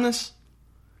 Should he have done this?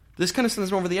 This kind of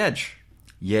sends him over the edge.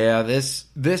 Yeah, this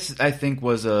I think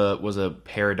was a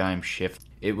paradigm shift.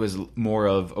 It was more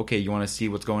of, okay, you want to see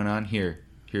what's going on?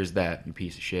 Here's that, you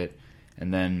piece of shit.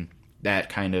 And then that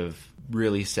kind of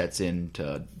really sets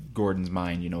into Gordon's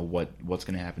mind, what's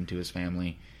going to happen to his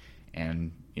family,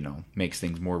 and, makes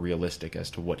things more realistic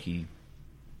as to what he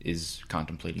is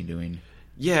contemplating doing.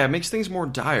 Yeah, it makes things more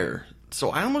dire. So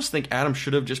I almost think Adam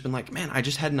should have just been like, man, I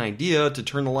just had an idea to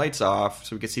turn the lights off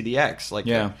so we could see the X.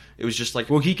 It was just like...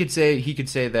 Well, he could say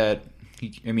that... He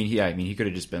could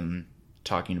have just been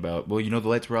talking about, well, the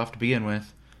lights were off to begin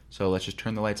with, so let's just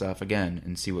turn the lights off again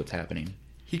and see what's happening.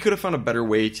 He could have found a better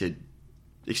way to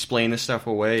explain this stuff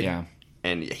away. Yeah.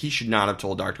 And he should not have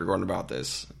told Dr. Gordon about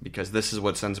this, because this is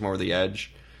what sends him over the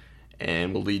edge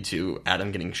and will lead to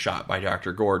Adam getting shot by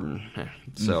Dr. Gordon.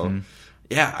 So...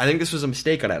 Yeah, I think this was a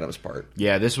mistake on Adam's part.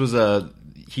 Yeah, this was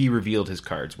he revealed his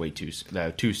cards way too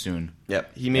soon.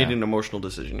 Yep, he made an emotional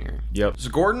decision here. Yep. So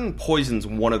Gordon poisons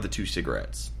one of the 2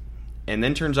 cigarettes, and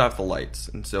then turns off the lights,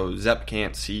 and so Zep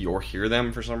can't see or hear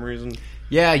them for some reason.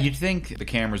 Yeah, you'd think the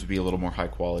cameras would be a little more high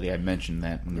quality. I mentioned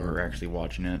that when we were actually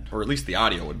watching it, or at least the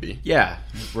audio would be. Yeah,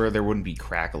 where there wouldn't be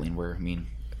crackling. Where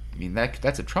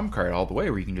that's a trump card all the way,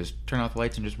 where you can just turn off the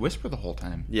lights and just whisper the whole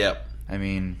time. Yep.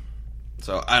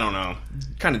 So, I don't know.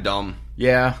 Kind of dumb.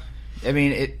 Yeah.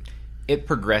 It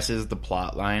progresses the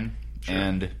plot line. Sure.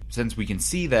 And since we can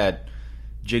see that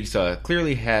Jigsaw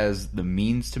clearly has the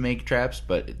means to make traps,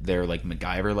 but they're like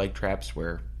MacGyver-like traps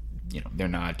where, they're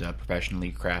not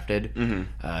professionally crafted,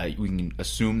 we can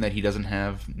assume that he doesn't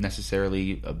have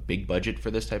necessarily a big budget for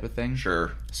this type of thing.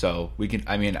 Sure. So, we can...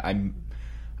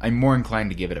 I'm more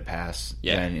inclined to give it a pass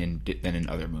than in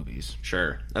other movies.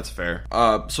 Sure, that's fair.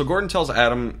 So Gordon tells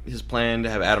Adam his plan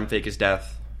to have Adam fake his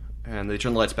death, and they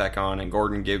turn the lights back on, and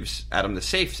Gordon gives Adam the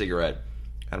safe cigarette.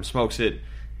 Adam smokes it,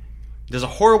 does a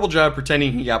horrible job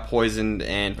pretending he got poisoned,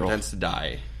 and pretends to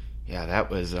die. Yeah, that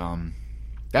was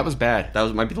bad.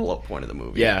 That might be the low point of the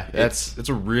movie. Yeah, it's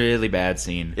a really bad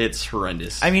scene. It's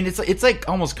horrendous. It's like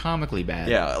almost comically bad.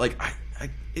 Yeah,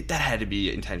 that had to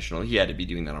be intentional. He had to be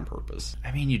doing that on purpose.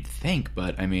 You'd think,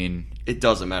 but it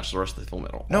doesn't match the rest of the film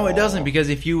at all. No, it doesn't, because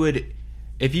if you would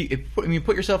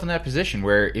put yourself in that position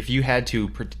where if you had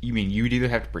to, you'd either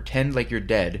have to pretend like you're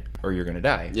dead or you're going to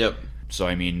die. Yep. So,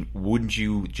 I mean, wouldn't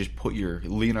you just put your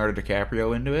Leonardo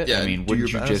DiCaprio into it? Yeah, I mean, do your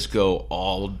wouldn't you best. just go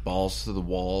all balls to the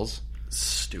walls?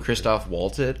 Stupid. Christoph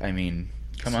Waltz it? I mean,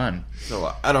 come on.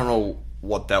 So I don't know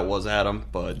what that was, Adam,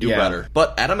 but do Yeah. better.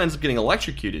 But Adam ends up getting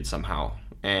electrocuted somehow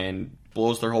and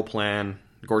blows their whole plan.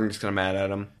 Gordon gets kind of mad at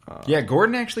him. Yeah,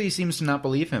 Gordon actually seems to not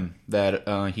believe him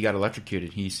that he got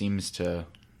electrocuted. He seems to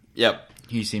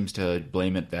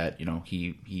blame it that,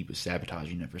 he was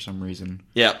sabotaging it for some reason.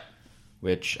 Yep.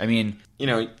 Which, I mean...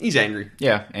 he's angry.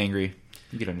 Yeah, angry.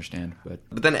 You could understand, but...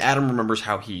 But then Adam remembers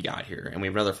how he got here, and we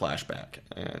have another flashback.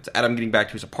 It's Adam getting back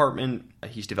to his apartment.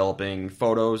 He's developing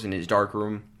photos in his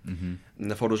darkroom, and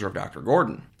the photos are of Dr.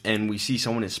 Gordon. And we see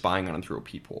someone is spying on him through a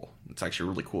peephole. It's actually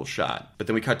a really cool shot. But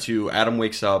then we cut to Adam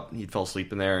wakes up, he fell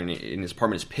asleep in there, and his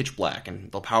apartment is pitch black,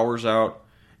 and the power's out,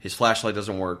 his flashlight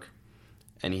doesn't work,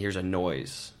 and he hears a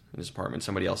noise in his apartment.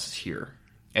 Somebody else is here.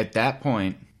 At that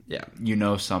point, Yeah. you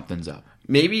know something's up.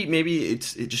 Maybe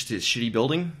it's just a shitty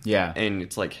building. Yeah. And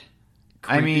it's like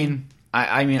creepy.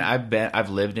 I mean, I've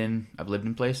lived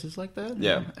in places like that.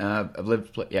 Yeah.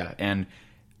 And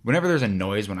whenever there's a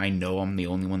noise, when I know I'm the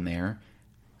only one there,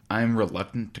 I'm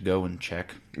reluctant to go and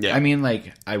check. Yeah. I mean,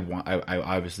 like I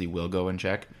obviously will go and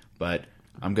check, but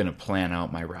I'm gonna plan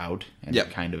out my route and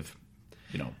kind of,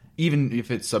 even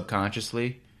if it's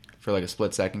subconsciously, for like a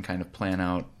split second, kind of plan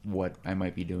out what I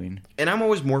might be doing. And I'm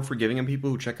always more forgiving of people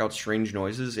who check out strange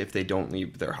noises if they don't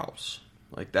leave their house.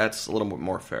 Like, that's a little bit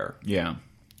more fair. Yeah.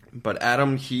 But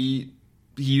Adam, he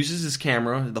uses his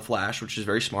camera, the flash, which is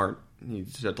very smart. He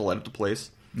just had to light up the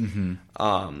place.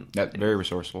 Mm-hmm. That's very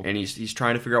resourceful. And he's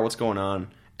trying to figure out what's going on.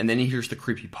 And then he hears the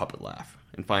creepy puppet laugh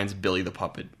and finds Billy the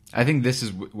puppet. I think this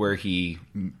is where he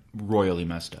royally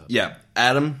messed up. Yeah,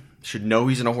 Adam should know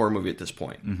he's in a horror movie at this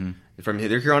point. Mm-hmm. From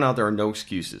here on out, there are no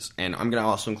excuses. And I'm going to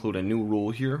also include a new rule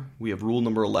here. We have rule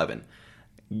number 11.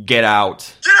 Get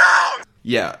out. Get out!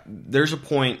 Yeah, there's a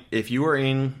point, if you are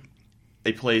in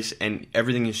a place and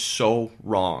everything is so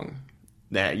wrong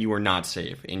that you are not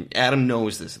safe. And Adam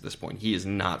knows this at this point. He is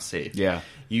not safe. Yeah.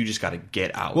 You just got to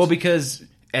get out. Well, because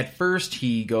at first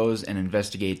he goes and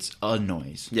investigates a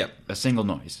noise. Yep. A single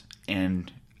noise.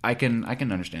 And I can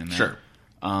understand that. Sure.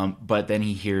 But then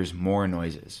he hears more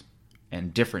noises.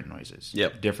 And different noises.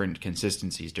 Yep. Different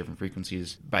consistencies, different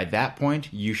frequencies. By that point,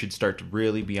 you should start to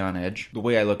really be on edge. The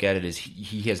way I look at it is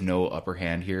he has no upper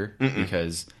hand here.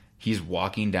 Because he's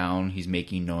walking down, he's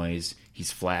making noise, he's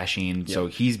flashing. Yep. So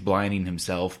he's blinding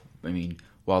himself,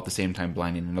 while at the same time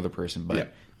blinding another person.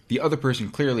 But the other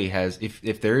person clearly has,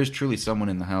 if there is truly someone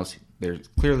in the house, there's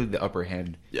clearly the upper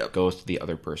hand goes to the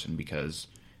other person. Because,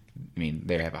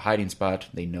 they have a hiding spot,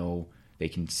 they know... They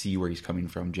can see where he's coming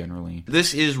from generally.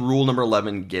 This is rule number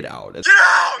 11, get out. Get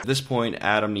out! At this point,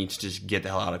 Adam needs to just get the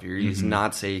hell out of here. He's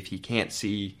not safe. He can't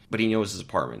see, but he knows his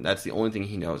apartment. That's the only thing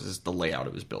he knows is the layout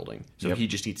of his building. So he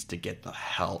just needs to get the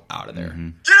hell out of there.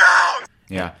 Get out!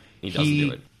 Yeah. He doesn't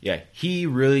do it. Yeah. He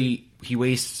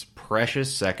wastes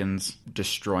precious seconds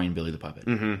destroying Billy the Puppet.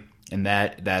 Mm-hmm. And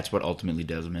that's what ultimately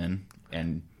does him in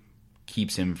and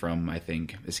keeps him from, I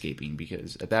think, escaping.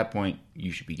 Because at that point,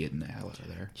 you should be getting the hell out of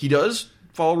there. He does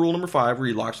follow rule number 5 where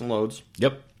he locks and loads.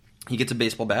 Yep. He gets a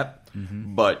baseball bat,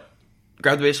 but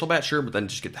grab the baseball bat, sure, but then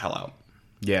just get the hell out.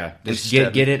 Yeah. Just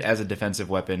Instead- get it as a defensive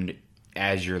weapon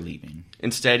as you're leaving.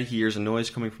 Instead, he hears a noise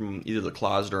coming from either the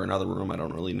closet or another room, I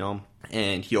don't really know.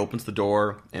 And he opens the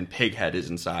door, and Pighead is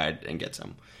inside and gets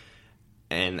him.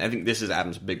 And I think this is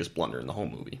Adam's biggest blunder in the whole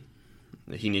movie.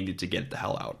 He needed to get the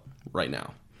hell out right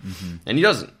now. And he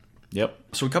doesn't. Yep.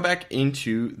 So we come back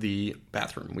into the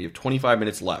bathroom. We have 25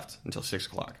 minutes left until 6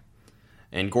 o'clock.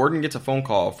 And Gordon gets a phone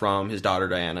call from his daughter,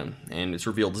 Diana. And it's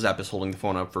revealed Zepp is holding the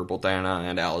phone up for both Diana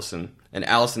and Allison. And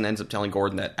Allison ends up telling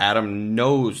Gordon that Adam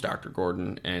knows Dr.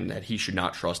 Gordon and that he should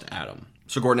not trust Adam.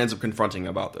 So Gordon ends up confronting him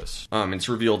about this. And it's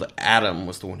revealed that Adam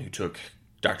was the one who took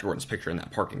Dr. Gordon's picture in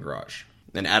that parking garage.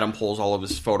 And Adam pulls all of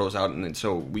his photos out. And then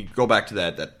so we go back to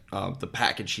that the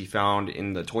package he found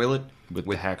in the toilet. With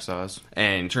the hacksaws.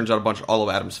 And it turns out all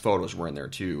of Adam's photos were in there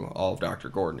too, all of Dr.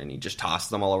 Gordon, and he just tossed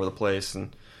them all over the place.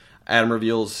 And Adam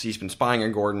reveals he's been spying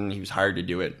on Gordon, he was hired to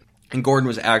do it. And Gordon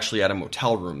was actually at a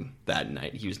motel room that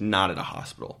night. He was not at a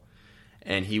hospital.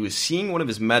 And he was seeing one of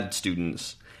his med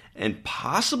students and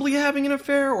possibly having an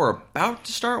affair or about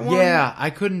to start one. Yeah, I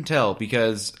couldn't tell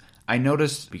because I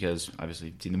noticed, because obviously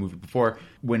I've seen the movie before,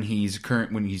 when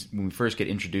we first get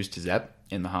introduced to Zepp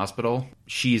in the hospital,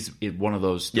 she's one of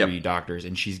those three doctors,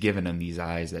 and she's given him these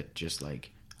eyes that just like,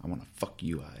 I want to fuck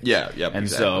you eyes. Yeah, yep, And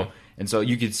exactly. so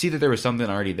you could see that there was something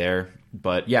already there.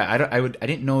 But yeah, I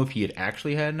didn't know if he had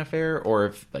actually had an affair or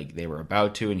if like they were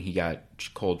about to and he got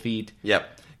cold feet. Yep.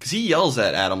 Because he yells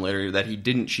at Adam later that he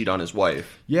didn't cheat on his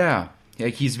wife. Yeah,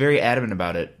 like he's very adamant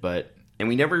about it, but And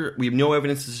we have no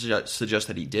evidence to suggest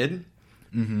that he did.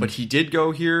 But he did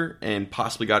go here and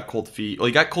possibly got cold feet. Well,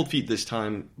 he got cold feet this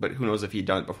time, but who knows if he'd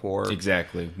done it before.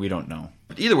 exactly, we don't know.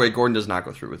 But either way, Gordon does not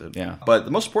go through with it. Yeah. But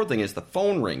the most important thing is the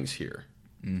phone rings here.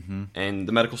 And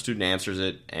the medical student answers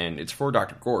it, and it's for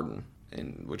Dr. Gordon,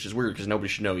 which is weird because nobody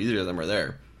should know either of them are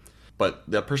there. But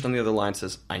the person on the other line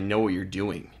says, "I know what you're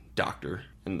doing, doctor,"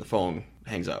 and the phone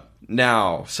hangs up.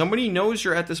 Now, somebody knows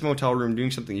you're at this motel room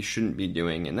doing something you shouldn't be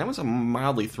doing, and that was a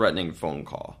mildly threatening phone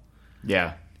call.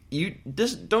 Yeah, You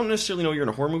don't necessarily know you're in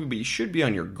a horror movie, but you should be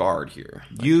on your guard here.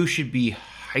 you should be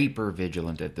hyper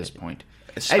vigilant at this point.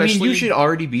 I Especially mean, you should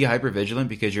already be hyper vigilant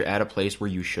because you're at a place where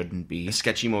you shouldn't be. a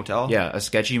sketchy motel. Yeah, a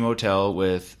sketchy motel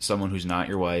with someone who's not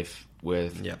your wife,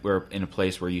 Yep. we're in a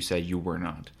place where you said you were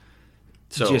not.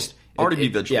 So Just already be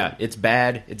it- vigilant. Yeah, it's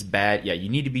bad. It's bad. Yeah, you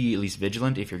need to be at least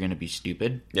vigilant if you're going to be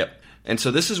stupid. Yep. And so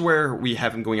this is where we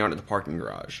have him going out to the parking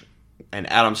garage. And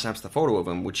Adam snaps the photo of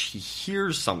him, which he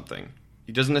hears something.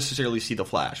 He doesn't necessarily see the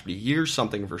flash, but he hears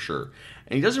something for sure.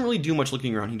 And he doesn't really do much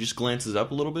looking around. He just glances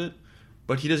up a little bit,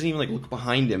 but he doesn't even like look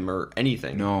behind him or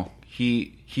anything. No,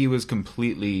 he was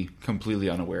completely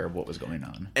unaware of what was going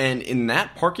on. And in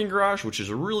that parking garage, which is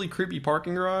a really creepy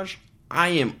parking garage, I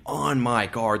am on my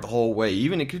guard the whole way.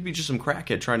 Even it could be just some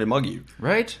crackhead trying to mug you.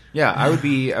 Right? Yeah, I would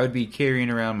be carrying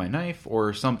around my knife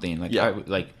or something. Like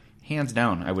Yeah. hands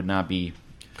down, I would not be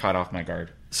caught off my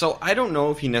guard. So I don't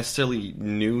know if he necessarily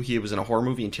knew he was in a horror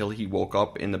movie until he woke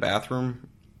up in the bathroom.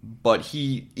 But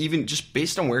he, even just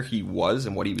based on where he was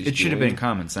and what he was doing. It should have been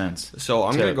common sense. So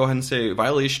I'm going to go ahead and say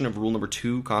violation of rule number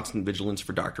 2, constant vigilance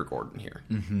for Dr. Gordon here.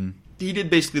 Mm-hmm. He did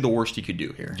basically the worst he could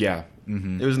do here. Yeah.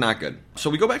 Mm-hmm. It was not good.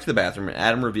 So we go back to the bathroom, and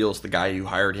Adam reveals the guy who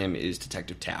hired him is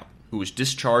Detective Tapp, who was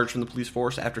discharged from the police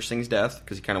force after Singh's death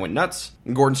because he kind of went nuts.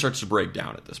 And Gordon starts to break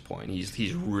down at this point.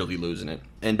 He's really losing it.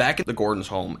 And back at the Gordon's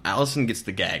home, Allison gets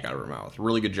the gag out of her mouth.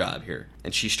 Really good job here.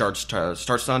 And she starts to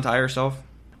untie herself.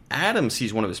 Adam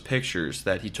sees one of his pictures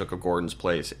that he took of Gordon's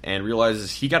place and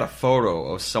realizes he got a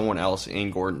photo of someone else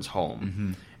in Gordon's home.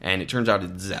 Mm-hmm. And it turns out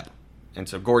it's Zepp. And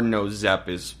so Gordon knows Zepp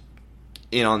is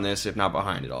in on this, if not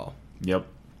behind it all. Yep.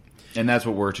 And that's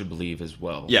what we're to believe as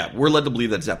well. Yeah, we're led to believe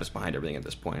that Zepp is behind everything at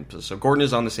this point. So Gordon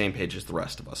is on the same page as the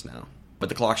rest of us now. But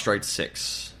the clock strikes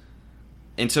 6.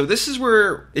 And so this is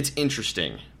where it's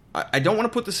interesting. I don't want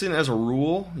to put this in as a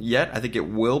rule yet. I think it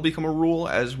will become a rule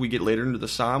as we get later into the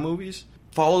Saw movies.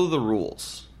 Follow the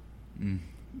rules.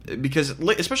 Because,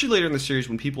 especially later in the series,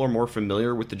 when people are more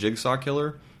familiar with the Jigsaw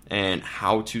Killer and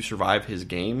how to survive his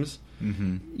games,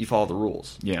 you follow the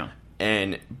rules. Yeah.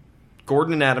 And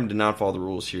Gordon and Adam did not follow the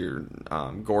rules here.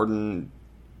 Gordon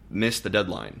missed the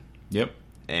deadline. Yep.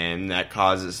 And that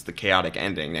causes the chaotic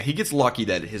ending. Now, he gets lucky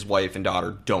that his wife and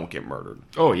daughter don't get murdered.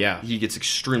 Oh, yeah. He gets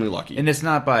extremely lucky. And it's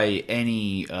not by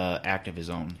any act of his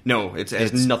own. No, it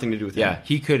has nothing to do with him. Yeah,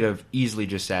 he could have easily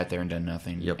just sat there and done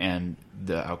nothing. Yep. And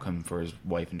the outcome for his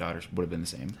wife and daughters would have been the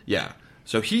same. Yeah.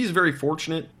 So he's very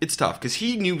fortunate. It's tough because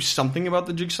he knew something about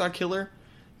the Jigsaw Killer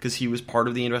because he was part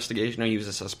of the investigation. He was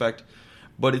a suspect.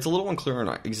 But it's a little unclear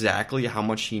on exactly how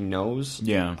much he knows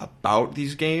about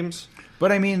these games.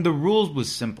 But I mean, the rules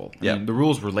was simple. I Yeah. mean, the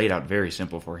rules were laid out very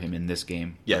simple for him in this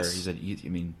game. Yes. Where he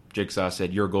said, Jigsaw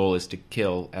said, your goal is to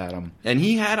kill Adam. And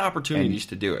he had opportunities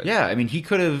to do it. Yeah, I mean, he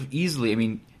could have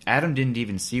easily, Adam didn't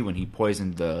even see when he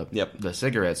poisoned the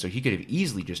cigarette, so he could have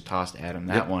easily just tossed Adam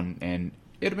that one, and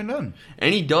it'd have been done.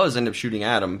 And he does end up shooting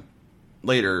Adam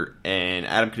later, and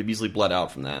Adam could have easily bled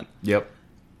out from that. Yep.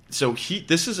 So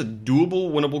this is a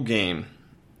doable, winnable game.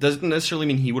 Doesn't necessarily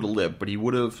mean he would have lived, but he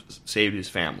would have saved his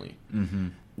family. Mm-hmm.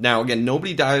 Now, again,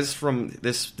 nobody dies from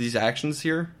these actions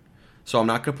here, so I'm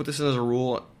not going to put this in as a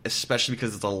rule, especially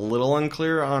because it's a little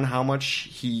unclear on how much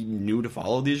he knew to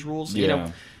follow these rules.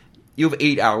 Yeah. You have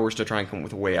 8 hours to try and come up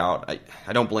with a way out.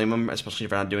 I don't blame him, especially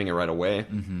if you're not doing it right away.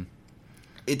 Mm-hmm.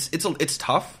 It's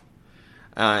tough,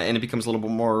 and it becomes a little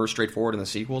bit more straightforward in the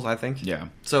sequels, I think. Yeah.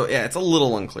 So, yeah, it's a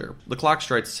little unclear. The clock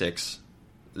strikes 6.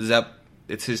 Zepp,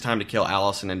 it's his time to kill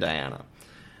Allison and Diana.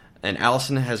 And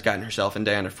Allison has gotten herself and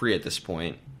Diana free at this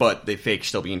point, but they fake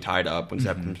still being tied up when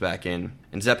Zepp comes back in.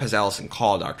 And Zepp has Allison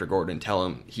call Dr. Gordon and tell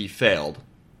him he failed.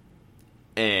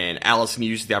 And Allison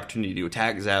uses the opportunity to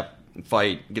attack Zepp and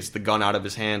fight, gets the gun out of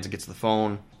his hands and gets the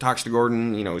phone, talks to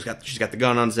Gordon, she's got the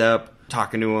gun on Zepp,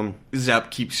 talking to him. Zepp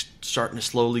keeps starting to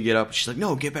slowly get up. She's like,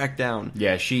 no, get back down.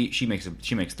 Yeah, she makes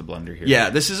the blunder here. Yeah,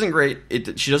 this isn't great.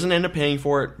 She doesn't end up paying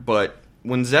for it, but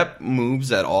when Zepp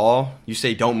moves at all, you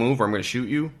say, don't move or I'm going to shoot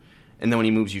you. And then when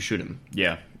he moves, you shoot him.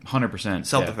 Yeah, 100%.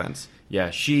 Self-defense. Yeah,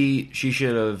 she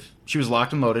should have... She was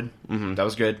locked and loaded. Mm-hmm. That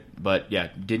was good. But, yeah,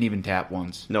 didn't even tap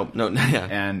once. Nope, no, yeah.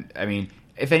 And, I mean,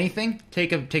 if anything,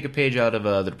 take a page out of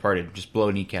The Departed. Just blow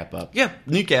a kneecap up. Yeah,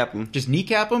 kneecap him. Just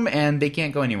kneecap them, and they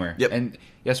can't go anywhere. Yep. And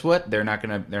guess what? They're not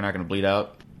gonna bleed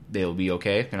out. They'll be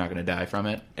okay. They're not gonna die from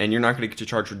it. And you're not going to get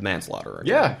charged with manslaughter.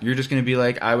 Again. Yeah, you're just gonna be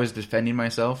like, I was defending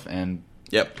myself, and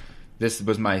Yep. this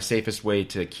was my safest way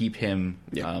to keep him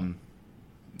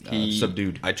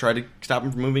subdued. I tried to stop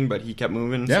him from moving, but he kept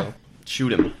moving. Yeah. So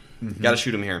shoot him. Got to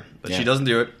shoot him here. But Yeah. she doesn't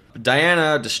do it.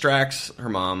 Diana distracts her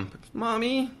mom,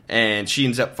 Mommy, and she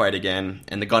and Zepp fight again,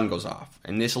 and the gun goes off.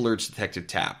 And this alerts Detective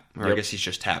Tap, or I Yep. guess he's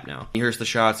just Tap now. He hears the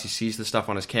shots, he sees the stuff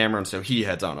on his camera, and so he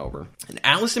heads on over. And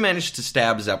Allison manages to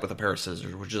stab Zepp with a pair of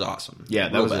scissors, which is awesome. Yeah,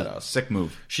 that Real was badass. a sick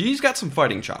move. She's got some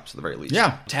fighting chops at the very least.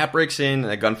 Yeah. Tap breaks in,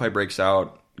 and a gunfight breaks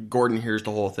out. Gordon hears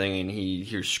the whole thing, and he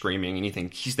hears screaming,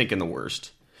 and he's thinking the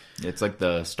worst. It's like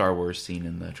the Star Wars scene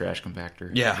in the trash compactor.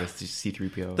 Yeah. With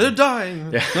C-3PO. They're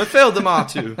dying. Yeah. I failed them all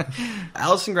too.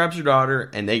 Allison grabs her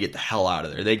daughter, and they get the hell out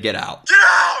of there. They get out.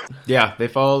 Yeah, they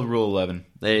followed Rule 11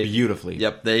 They beautifully.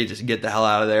 Yep, they just get the hell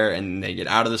out of there, and they get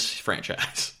out of this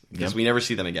franchise because Yep. we never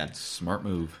see them again. Smart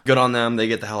move. Good on them. They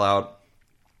get the hell out.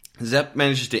 Zepp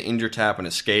manages to injure Tap and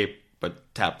escape,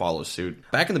 but Tap follows suit.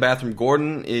 Back in the bathroom,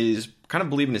 Gordon is kind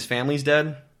of believing his family's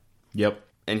dead, Yep.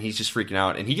 and he's just freaking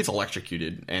out, and he gets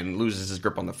electrocuted and loses his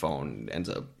grip on the phone, ends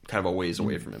up kind of a ways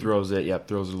away from him. Throws it a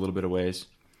little bit of ways.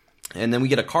 And then we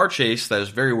get a car chase that is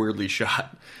very weirdly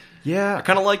shot. Yeah. I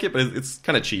kind of like it, but it's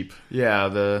kind of cheap.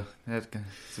 Yeah,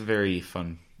 it's a very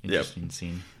fun, interesting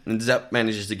scene. And Zepp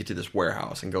manages to get to this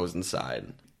warehouse and goes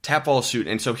inside. Tap follows suit,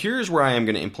 and so here's where I am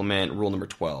going to implement rule number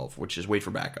 12, which is wait for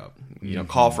backup.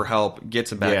 Call for help, get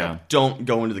some backup. Yeah. Don't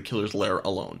go into the killer's lair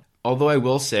alone. Although I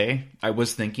will say, I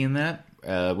was thinking that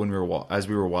when as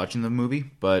we were watching the movie,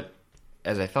 but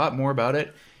as I thought more about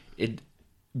it,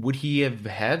 would he have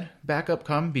had backup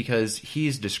come? Because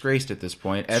he's disgraced at this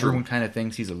point. Everyone kind of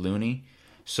thinks he's a loony.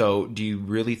 So do you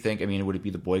really think, would it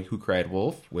be the boy who cried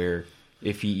wolf, where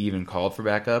if he even called for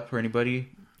backup for anybody,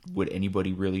 would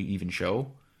anybody really even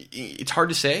show? It's hard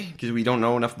to say because we don't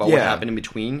know enough about what happened in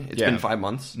between. It's been 5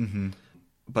 months. Mm-hmm.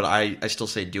 But I still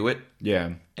say do it.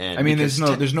 Yeah. And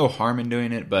there's no harm in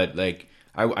doing it, but like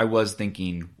I was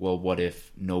thinking, well, what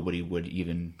if nobody would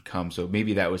even come? So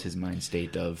maybe that was his mind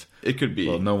state of it could be.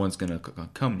 Well, no one's gonna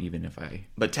come even if I.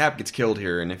 But Tap gets killed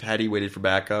here, and if had he waited for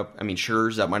backup,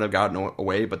 sure, that might have gotten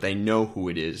away, but they know who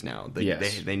it is now.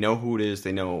 They know who it is.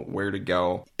 They know where to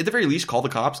go. At the very least, call the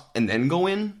cops and then go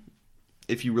in.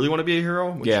 If you really want to be a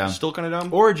hero, which is still kind of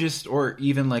dumb. Or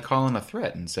even like call in a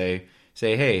threat and say,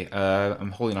 hey,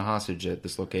 I'm holding a hostage at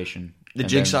this location. The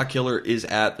Jigsaw killer is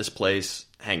at this place.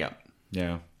 Hang up.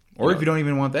 Yeah. Or if you don't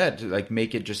even want that, like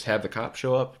make it just have the cop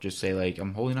show up. Just say like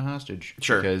I'm holding a hostage.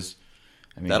 Sure. Because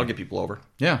that'll get people over.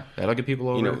 Yeah, that'll get people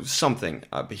over. Something.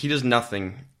 But he does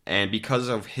nothing, and because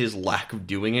of his lack of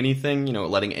doing anything,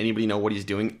 letting anybody know what he's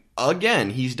doing. Again,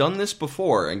 he's done this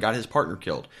before and got his partner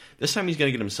killed. This time he's going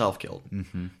to get himself killed.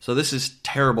 Mm-hmm. So this is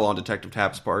terrible on Detective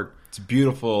Tap's part. It's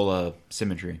beautiful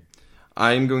symmetry.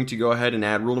 I'm going to go ahead and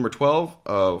add rule number 12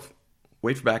 of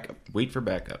wait for backup. Wait for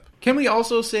backup. Can we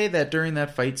also say that during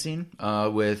that fight scene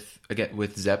with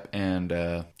Zepp and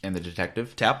the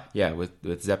detective Tap? Yeah,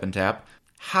 with Zepp and Tap.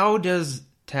 How does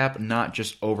Tap not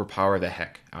just overpower the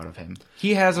heck out of him?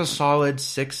 He has a solid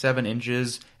 6-7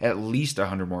 inches, at least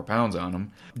 100 more pounds on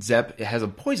him. Zepp has a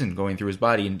poison going through his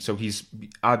body, and so he's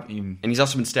also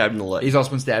been stabbed in the leg. He's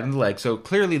also been stabbed in the leg. So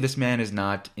clearly, this man is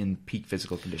not in peak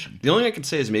physical condition. The only thing I can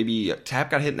say is maybe Tap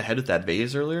got hit in the head with that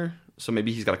vase earlier, so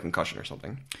maybe he's got a concussion or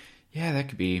something. Yeah, that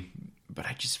could be. But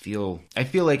I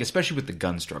feel like, especially with the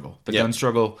gun struggle,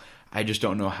 I just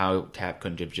don't know how Tap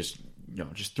couldn't have just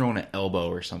thrown an elbow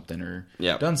or something, or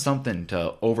done something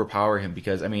to overpower him,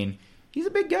 because he's a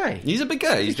big guy. He's a big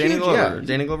guy. He's Danny huge, Glover. Yeah.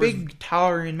 Danny Glover's big,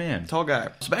 towering man. Tall guy.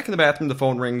 So back in the bathroom, the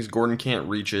phone rings. Gordon can't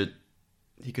reach it.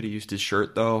 He could have used his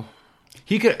shirt, though.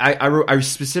 He could. I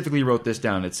specifically wrote this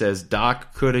down. It says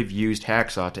Doc could have used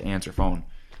Hacksaw to answer phone.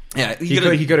 Yeah, he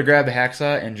could have grabbed the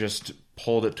hacksaw and just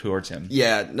pulled it towards him.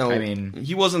 Yeah, no.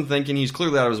 He wasn't thinking. He's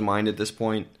clearly out of his mind at this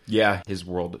point. Yeah, his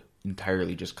world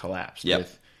entirely just collapsed. Yep.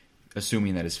 With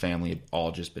assuming that his family had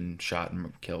all just been shot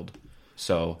and killed.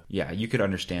 So, yeah, you could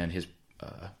understand his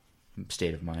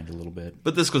state of mind a little bit.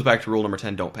 But this goes back to rule number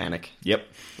 10, don't panic. Yep.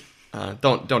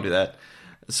 Don't do that.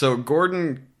 So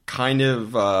Gordon kind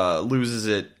of loses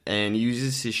it and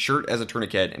uses his shirt as a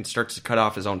tourniquet and starts to cut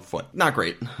off his own foot. Not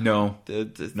great. No. No.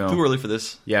 Too early for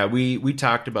this. Yeah, we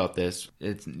talked about this.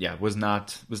 Was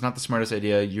not the smartest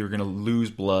idea. You're going to lose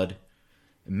blood,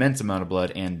 immense amount of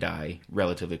blood, and die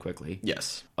relatively quickly.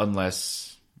 Yes.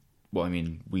 Unless, well, I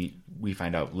mean, we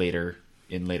find out later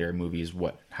in later movies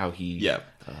how he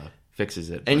fixes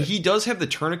it. And he does have the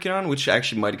tourniquet on, which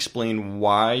actually might explain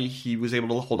why he was able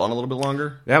to hold on a little bit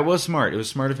longer. That was smart. It was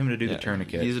smart of him to do the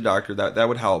tourniquet. He's a doctor. That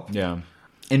would help. Yeah.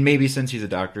 And maybe since he's a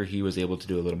doctor, he was able to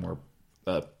do a little more...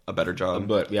 a better job.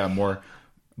 But, yeah,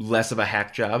 less of a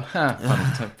hack job.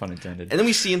 Pun intended. And then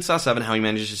we see in Saw 7 how he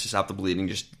manages to stop the bleeding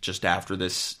just after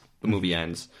the movie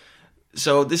ends.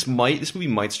 So this movie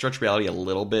might stretch reality a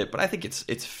little bit, but I think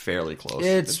it's fairly close.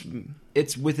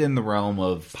 It's within the realm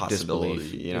of possibility.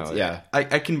 Disbelief. You know,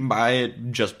 I can buy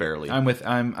it just barely.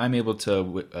 I'm able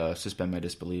to suspend my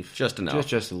disbelief just enough,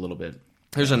 just a little bit.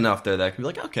 There's enough there that I can be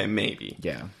like, okay, maybe.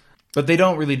 Yeah, but they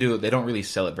don't really do it. They don't really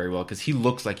sell it very well because he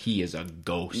looks like he is a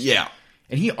ghost. Yeah,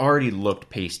 and he already looked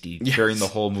pasty during the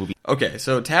whole movie. Okay,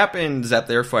 so Tap and Zep,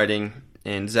 they're fighting,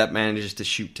 and Zep manages to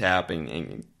shoot Tap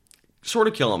and sort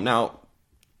of kill him. Now,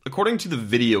 according to the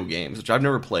video games, which I've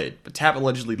never played, but Tap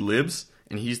allegedly lives,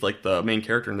 and he's like the main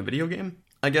character in the video game,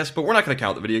 I guess. But we're not going to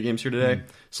count the video games here today,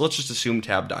 so let's just assume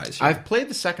Tap dies here. I've played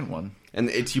the second one, and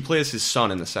you play as his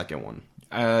son in the second one.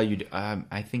 You do.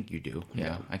 I think you do.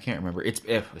 Yeah, I can't remember.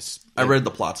 I read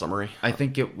the plot summary. I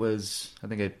think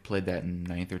I played that in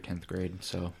 9th or 10th grade.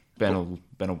 So been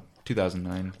a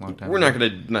 2009, long time. We're not going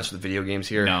to mess with video games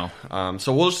here. No.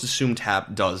 So we'll just assume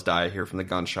Tap does die here from the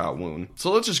gunshot wound.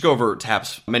 So let's just go over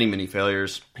Tap's many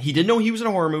failures. He did know he was in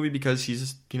a horror movie because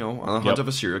he's on the hunt of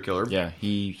a serial killer. Yeah,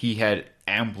 he had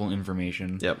ample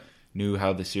information. Yep. Knew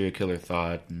how the serial killer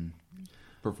thought and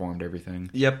performed everything.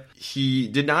 Yep. He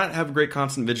did not have great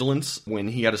constant vigilance when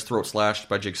he got his throat slashed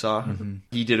by Jigsaw. Mm-hmm.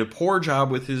 He did a poor job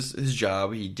with his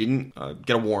job. He didn't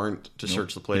get a warrant to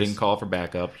search the place. He didn't call for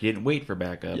backup. He didn't wait for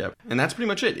backup. Yep. And that's pretty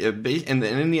much it. And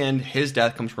in the end, his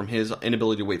death comes from his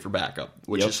inability to wait for backup,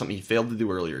 which is something he failed to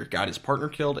do earlier. Got his partner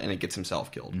killed, and it gets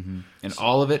himself killed. Mm-hmm. And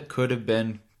all of it could have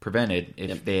been prevented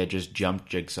if they had just jumped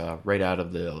Jigsaw right out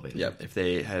of the elevator. Yep. If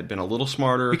they had been a little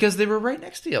smarter. Because they were right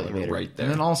next to the elevator. Right there.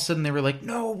 And then all of a sudden they were like,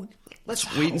 no, let's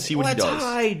wait and see what he does. Let's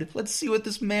hide. Let's see what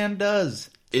this man does.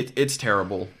 It's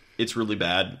terrible. It's really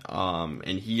bad.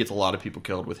 And he gets a lot of people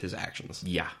killed with his actions.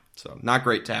 Yeah. So, not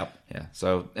great, Tap. Yeah.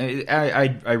 So,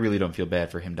 I really don't feel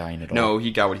bad for him dying at all. No, he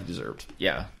got what he deserved.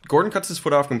 Yeah. Gordon cuts his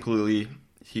foot off completely.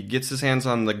 He gets his hands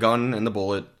on the gun and the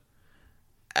bullet.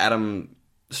 Adam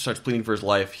starts pleading for his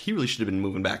life. He really should have been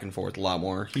moving back and forth a lot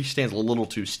more. He stands a little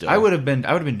too still. I would have been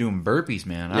doing burpees,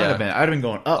 man. I'd have been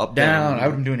going up, down. I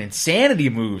would have been doing insanity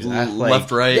moves, left,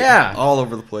 right, all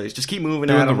over the place. Just keep moving.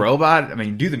 Doing the robot. I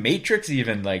mean, do the Matrix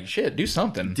even. Like shit, do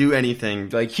something. Do anything.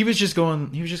 Like he was just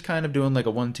kind of doing like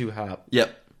a 1-2 hop.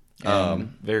 Yep.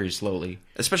 Very slowly.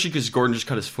 Especially because Gordon just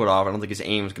cut his foot off. I don't think his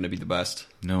aim is going to be the best.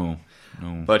 No.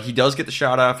 But he does get the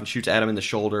shot off and shoots Adam in the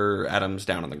shoulder. Adam's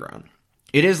down on the ground.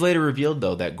 It is later revealed,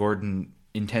 though, that Gordon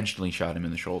intentionally shot him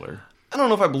in the shoulder. I don't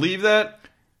know if I believe that.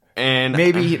 And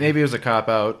maybe it was a cop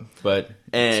out, but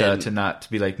to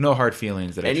be like no hard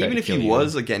feelings. That I even if he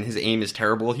was, again, his aim is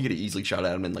terrible. He could have easily shot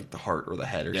at him in like the heart or the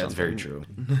head or something. That's very true.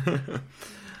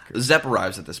 Zep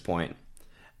arrives at this point,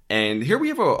 and here we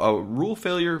have a rule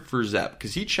failure for Zep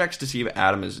because he checks to see if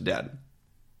Adam is dead,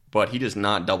 but he does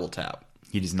not double tap.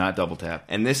 He does not double tap,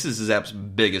 and this is Zep's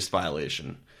biggest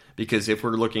violation. Because if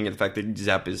we're looking at the fact that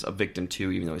Zep is a victim too,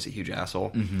 even though he's a huge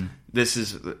asshole, this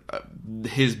is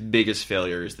his biggest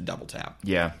failure is the double tap.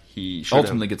 Yeah. He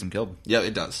ultimately gets him killed. Yeah,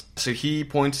 it does. So he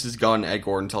points his gun at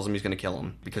Gordon, tells him he's going to kill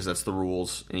him because that's the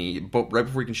rules. And right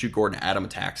before he can shoot Gordon, Adam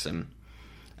attacks him.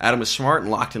 Adam is smart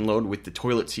and locked and loaded with the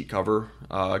toilet seat cover.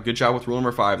 Good job with rule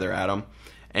number 5 there, Adam.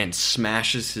 And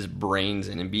smashes his brains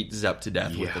in and beats Zep to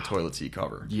death with the toilet seat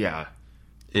cover. Yeah.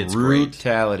 It's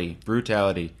brutality.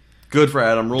 Good for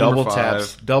Adam. Rule number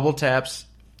 5. Double taps.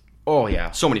 Oh,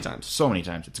 yeah. So many times.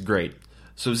 It's great.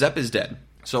 So Zep is dead.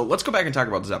 So let's go back and talk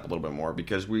about Zep a little bit more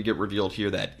because we get revealed here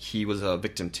that he was a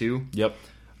victim too. Yep.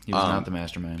 He was not the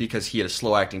mastermind. Because he had a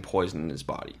slow-acting poison in his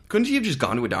body. Couldn't he have just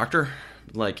gone to a doctor?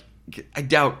 Like, I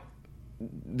doubt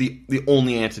the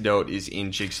only antidote is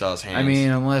in Jigsaw's hands. I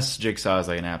mean, unless Jigsaw is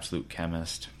like an absolute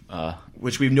chemist.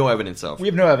 Which we have no evidence of.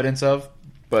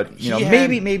 But,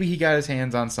 maybe he got his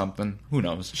hands on something. Who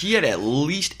knows? He had at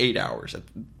least 8 hours,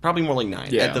 probably more like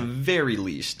 9, at the very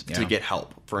least, to get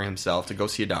help for himself, to go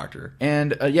see a doctor.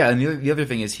 And, and the other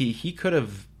thing is he could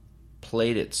have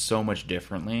played it so much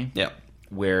differently. Yep.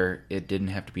 Where it didn't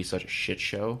have to be such a shit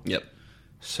show. Yep.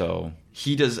 So.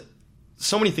 He does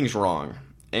so many things wrong.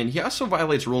 And he also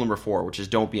violates rule number 4, which is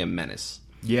don't be a menace.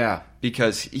 Yeah.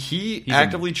 Because he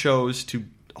actively chose to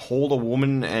hold a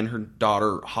woman and her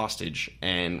daughter hostage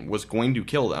and was going to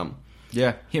kill them.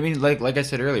 Yeah. I mean, like I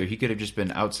said earlier, he could have just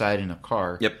been outside in a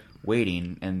car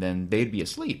waiting, and then they'd be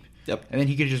asleep. Yep. And then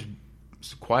he could just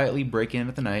quietly break in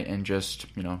at the night and just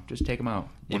take them out.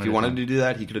 If he wanted to do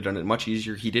that, he could have done it much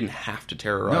easier. He didn't have to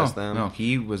terrorize them. No,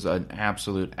 he was an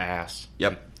absolute ass.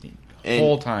 Yep. The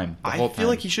whole time. I feel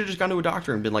like he should have just gone to a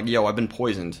doctor and been like, yo, I've been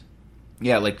poisoned.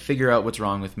 Yeah, like, figure out what's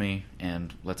wrong with me,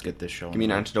 and let's get this show. Give me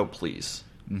an antidote, please.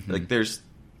 Mm-hmm. Like,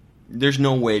 there's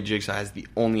no way Jigsaw has the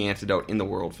only antidote in the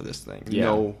world for this thing. Yeah.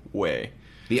 No way.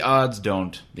 The odds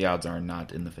are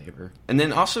not in the favor. And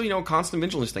then also, constant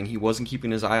vigilance thing. He wasn't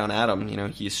keeping his eye on Adam.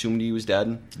 He assumed he was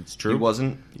dead. It's true. He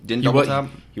wasn't. He didn't double tap.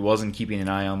 He wasn't keeping an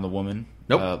eye on the woman.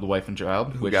 Nope. The wife and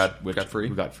child. Who got freed.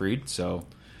 Who got freed, so...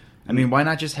 I mean, why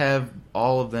not just have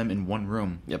all of them in one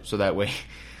room? Yep. So that way...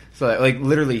 So that, like,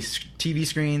 literally TV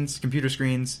screens, computer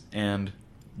screens, and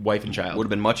wife and child. Would have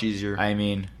been much easier. I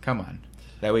mean, come on.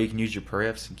 That way you can use your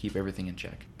perifs and keep everything in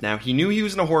check. Now, he knew he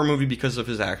was in a horror movie because of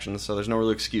his actions, so there's no real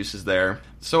excuses there.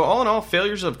 So all in all,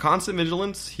 failures of constant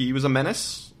vigilance, he was a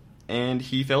menace, and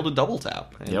he failed to double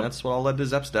tap. And that's what all led to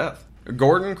Zepp's death.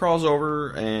 Gordon crawls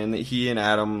over, and he and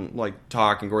Adam,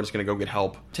 talk, and Gordon's going to go get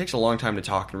help. It takes a long time to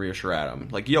talk and reassure Adam.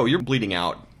 Like, yo, you're bleeding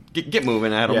out. Get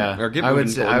moving, Adam. Yeah, or get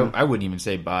moving, I wouldn't even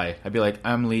say bye. I'd be like,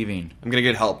 I'm leaving. I'm going to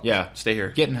get help. Yeah. Stay here.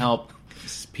 Getting help.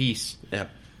 Peace. Yeah.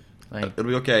 It'll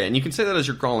be okay. And you can say that as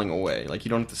you're crawling away. Like, you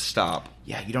don't have to stop.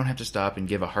 Yeah, you don't have to stop and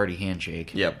give a hearty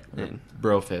handshake. Yep.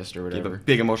 Bro fist or whatever. Give a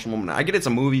big emotional moment. I get it's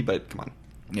a movie, but come on.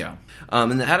 Yeah.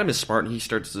 And then Adam is smart, and he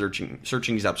starts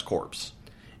searching Zepp's corpse.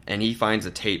 And he finds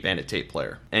a bandit tape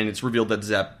player. And it's revealed that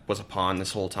Zepp was a pawn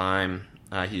this whole time.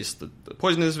 He's the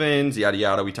poison in his veins, yada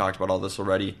yada. We talked about all this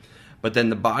already. But then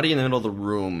the body in the middle of the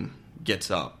room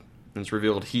gets up. And it's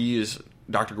revealed he is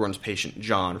Dr. Gordon's patient,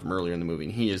 John, from earlier in the movie.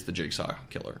 And he is the Jigsaw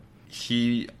killer.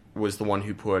 He was the one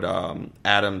who put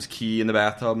Adam's key in the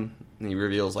bathtub. And he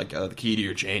reveals, the key to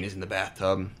your chain is in the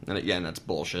bathtub. And again, that's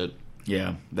bullshit.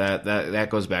 Yeah, that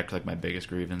goes back to, my biggest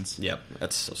grievance. Yep,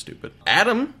 that's so stupid.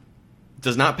 Adam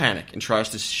does not panic and tries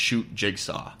to shoot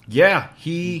Jigsaw. Yeah,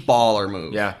 he... Baller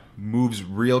move. Yeah, moves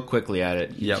real quickly at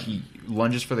it. He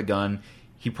lunges for the gun.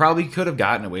 He probably could have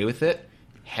gotten away with it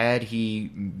had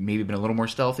he maybe been a little more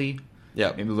stealthy.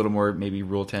 Yeah. Maybe a little more, maybe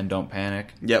Rule 10, don't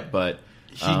panic. Yep. But...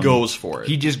 he goes for it.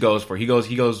 He just goes for it. He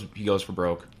goes for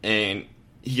broke. And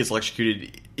he gets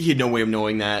electrocuted. He had no way of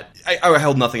knowing that. I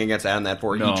held nothing against Adam that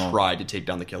for. No. He tried to take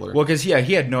down the killer. Well, because, he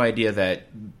had no idea that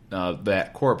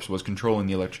that corpse was controlling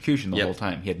the electrocution the whole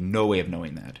time. He had no way of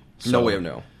knowing that. So, no way of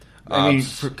knowing. I mean,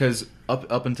 because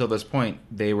up until this point,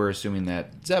 they were assuming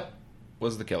that Zepp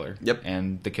was the killer. Yep.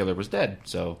 And the killer was dead,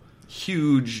 so...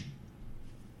 Huge...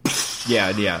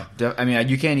 Yeah. I mean,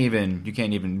 you can't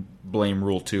even blame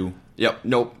Rule 2. Yep,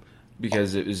 nope.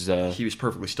 Because it was... he was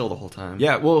perfectly still the whole time.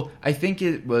 Yeah, well, I think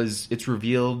it's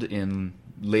revealed in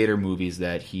later movies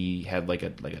that he had like a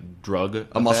drug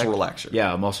effect. Muscle relaxer.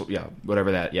 Yeah,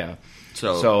 whatever that, yeah.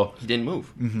 So he didn't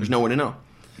move. Mm-hmm. There's no way to know.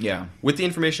 Yeah. With the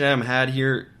information Adam had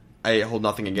here, I hold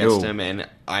nothing against him, and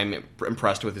I'm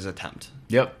impressed with his attempt.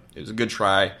 Yep. It was a good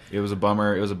try. It was a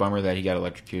bummer. It was a bummer that he got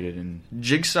electrocuted. And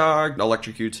Jigsaw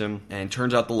electrocutes him and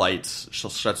turns out the lights. She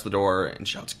shuts the door and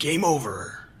shouts, "Game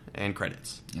over!" And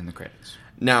credits. And the credits.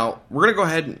 Now, we're going to go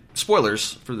ahead and...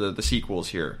 Spoilers for the sequels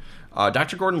here.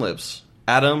 Dr. Gordon lives.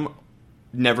 Adam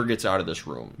never gets out of this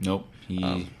room. Nope.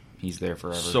 He's there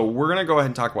forever. So we're going to go ahead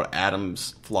and talk about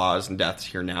Adam's flaws and deaths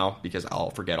here now, because I'll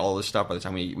forget all this stuff by the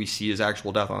time we see his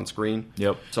actual death on screen.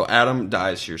 Yep. So Adam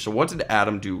dies here. So what did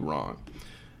Adam do wrong?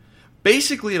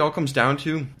 Basically, it all comes down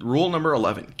to rule number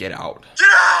 11, get out. Get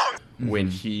out! When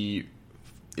he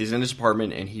is in his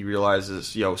apartment and he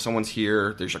realizes, someone's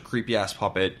here, there's a creepy-ass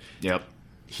puppet. Yep.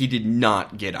 He did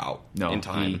not get out in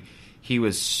time. He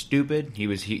was stupid. He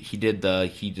did the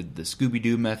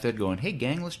Scooby-Doo method, going, "Hey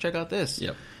gang, let's check out this."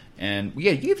 Yep. And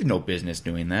you have no business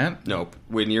doing that. Nope.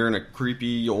 When you're in a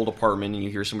creepy old apartment and you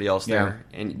hear somebody else there,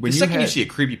 and when the second you see a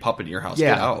creepy puppet in your house,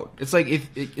 get out. It's like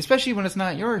especially when it's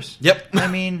not yours. Yep. I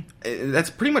mean,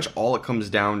 that's pretty much all it comes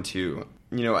down to.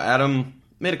 Adam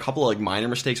made a couple of minor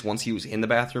mistakes once he was in the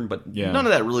bathroom, but none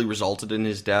of that really resulted in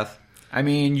his death. I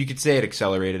mean, you could say it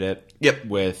accelerated it. Yep.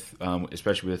 With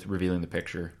especially with revealing the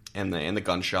picture and the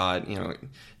gunshot.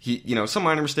 Some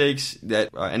minor mistakes that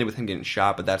ended with him getting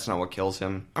shot, but that's not what kills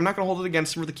him. I'm not going to hold it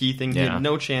against him for the key thing. He had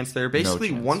no chance there.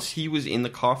 Basically, once he was in the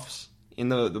cuffs in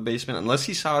the basement, unless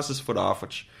he saws his foot off,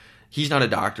 which he's not a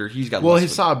doctor. He's got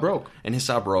his saw broke. And his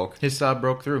saw broke. His saw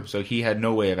broke through, so he had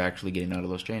no way of actually getting out of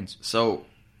those chains. So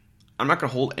I'm not going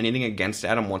to hold anything against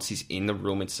Adam once he's in the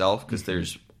room itself, because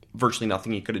there's virtually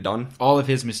nothing he could have done. All of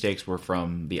his mistakes were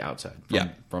from the outside,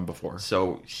 from before.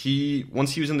 So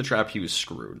once he was in the trap, he was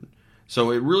screwed.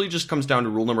 So it really just comes down to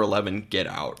rule number 11, get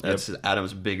out. That's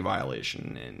Adam's big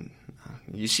violation. And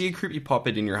you see a creepy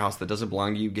puppet in your house that doesn't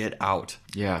belong to you, get out.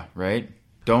 Yeah, right?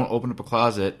 Don't open up a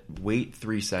closet, wait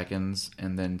 3 seconds,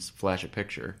 and then flash a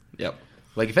picture. Yep.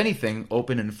 Like, if anything,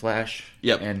 open and flash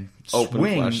and open,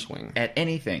 swing, flash, swing at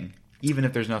anything, even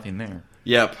if there's nothing there.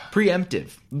 Yep.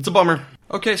 Preemptive. It's a bummer.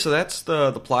 Okay, so that's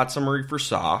the plot summary for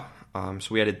Saw. So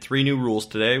we added 3 new rules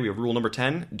today. We have rule number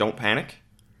 10, don't panic.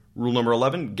 Rule number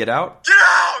 11, get out. Get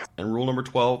out! And rule number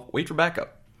 12, wait for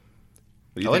backup.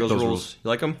 What do you I think like those those rules? You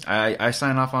like them? I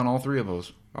sign off on all 3 of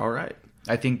those. All right.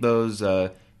 I think those,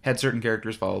 had certain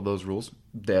characters follow those rules,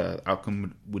 the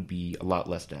outcome would be a lot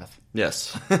less death.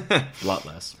 Yes. A lot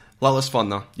less. A lot less fun,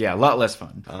 though. Yeah, a lot less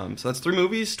fun. So that's 3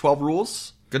 movies, 12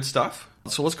 rules. Good stuff.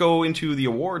 So let's go into the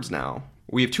awards now.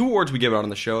 We have 2 awards we give out on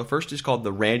the show. The first is called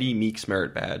the Randy Meeks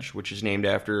Merit Badge, which is named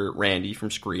after Randy from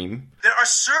Scream. There are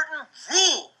certain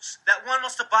rules that one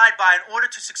must abide by in order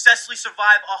to successfully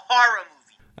survive a horror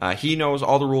movie. He knows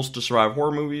all the rules to survive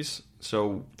horror movies,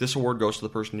 so this award goes to the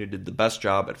person who did the best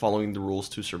job at following the rules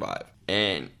to survive.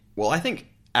 And, well, I think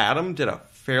Adam did a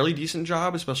fairly decent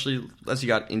job, especially as he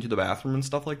got into the bathroom and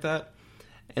stuff like that.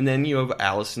 And then you have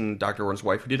Allison, Dr. Gordon's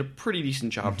wife, who did a pretty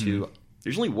decent job, too.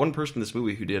 There's only one person in this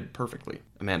movie who did perfectly.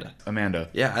 Amanda.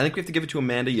 Yeah, I think we have to give it to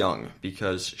Amanda Young,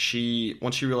 because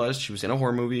once she realized she was in a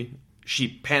horror movie, she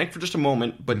panicked for just a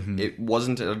moment, but it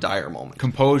wasn't a dire moment.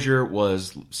 Composure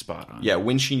was spot on. Yeah,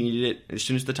 when she needed it, as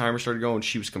soon as the timer started going,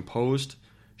 she was composed.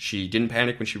 She didn't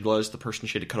panic when she realized the person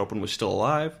she had to cut open was still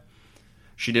alive.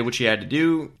 She did what she had to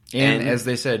do. And as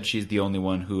they said, she's the only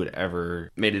one who had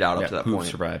ever made it out up to that point.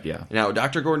 Survived, yeah. Now,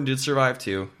 Dr. Gordon did survive,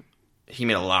 too. He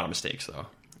made a lot of mistakes, though.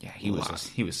 Yeah, he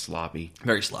was sloppy.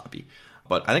 Very sloppy.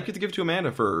 But I think you have to give it to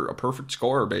Amanda for a perfect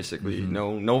score, basically.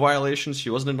 No violations.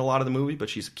 She wasn't in a lot of the movie, but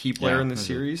she's a key player in this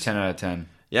series. 10 out of 10.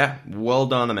 Yeah, well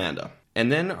done, Amanda.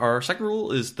 And then our second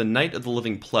rule is the Night of the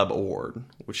Living Pleb Award,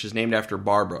 which is named after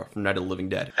Barbara from Night of the Living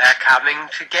Dead. They're coming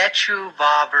to get you,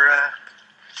 Barbara.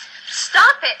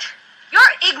 Stop it!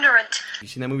 You're ignorant. You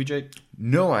seen that movie, Jake?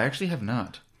 No, I actually have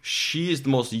not. She is the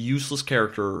most useless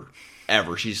character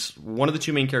ever. She's one of the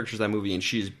 2 main characters of that movie, and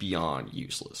she is beyond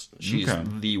useless. She's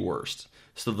the worst.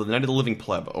 So the Night of the Living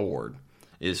Pleb Award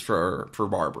is for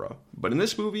Barbara. But in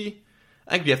this movie,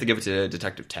 I think we have to give it to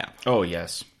Detective Tapp. Oh,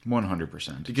 yes.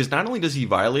 100%. Because not only does he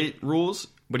violate rules,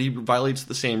 but he violates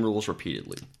the same rules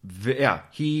repeatedly.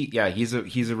 He's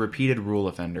a repeated rule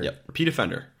offender. Yep, repeat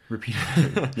offender.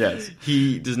 Yes.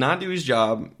 He does not do his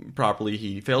job properly.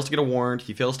 He fails to get a warrant.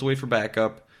 He fails to wait for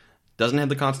backup. Doesn't have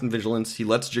the constant vigilance. He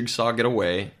lets Jigsaw get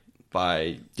away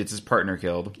by... Gets his partner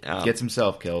killed. Gets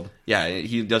himself killed. Yeah,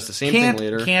 he does the same thing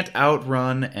later. Can't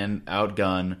outrun and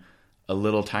outgun a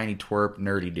little tiny twerp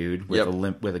nerdy dude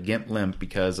with a gimp limp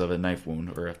because of a knife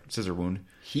wound or a scissor wound.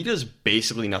 He does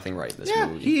basically nothing right in this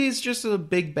movie. He's just a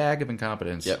big bag of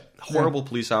incompetence. Yep. Horrible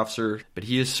police officer, but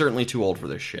he is certainly too old for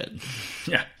this shit.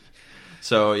 Yeah.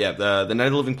 So, yeah, the Night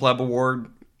of the Living Pleb Award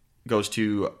goes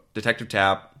to Detective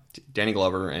Tapp, Danny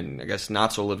Glover, and I guess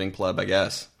not so living pleb, I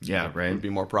guess. Yeah, right. Would be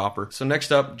more proper. So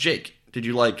next up, Jake, did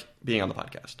you like being on the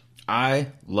podcast? I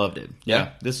loved it.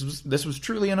 Yeah. This was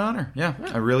truly an honor. Yeah.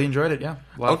 I really enjoyed it. Yeah.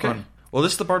 A lot of fun. Well,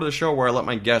 this is the part of the show where I let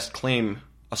my guests claim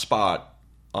a spot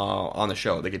on the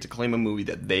show. They get to claim a movie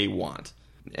that they want.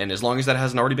 And as long as that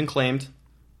hasn't already been claimed,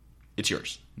 it's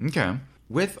yours. Okay.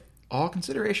 With all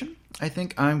consideration, I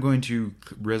think I'm going to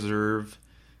reserve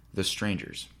The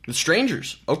Strangers. The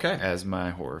Strangers. Okay. As my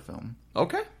horror film.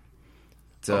 Okay.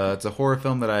 It's a horror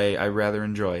film that I rather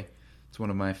enjoy. It's one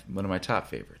of my top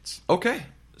favorites. Okay.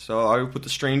 So I would put The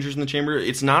Strangers in the chamber.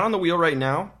 It's not on the wheel right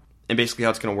now. And basically how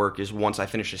it's going to work is once I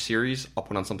finish a series, I'll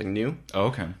put on something new. Oh,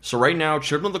 okay. So right now,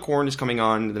 Children of the Corn is coming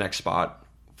on the next spot,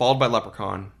 followed by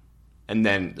Leprechaun, and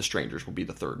then The Strangers will be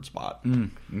the third spot.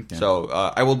 Okay. So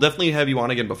I will definitely have you on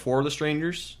again before The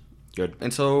Strangers. Good.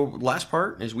 And so last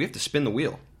part is we have to spin the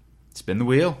wheel. Spin the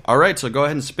wheel. All right, so go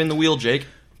ahead and spin the wheel, Jake.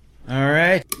 All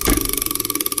right.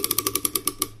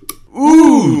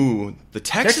 Ooh, the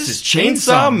Texas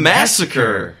Chainsaw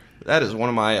Massacre. That is one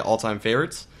of my all-time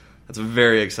favorites. That's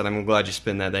very exciting. I'm glad you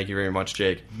spin that. Thank you very much,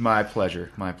 Jake. My pleasure.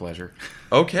 My pleasure.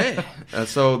 Okay.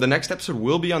 So the next episode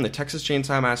will be on the Texas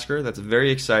Chainsaw Massacre. That's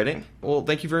very exciting. Well,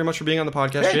 thank you very much for being on the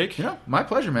podcast, Jake. My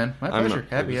pleasure, man. My pleasure.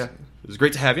 Happy. It was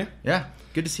great to have you. Yeah.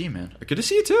 Good to see you, man. Good to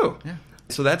see you, too. Yeah.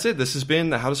 So that's it. This has been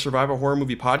the How to Survive a Horror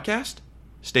Movie podcast.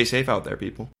 Stay safe out there,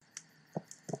 people.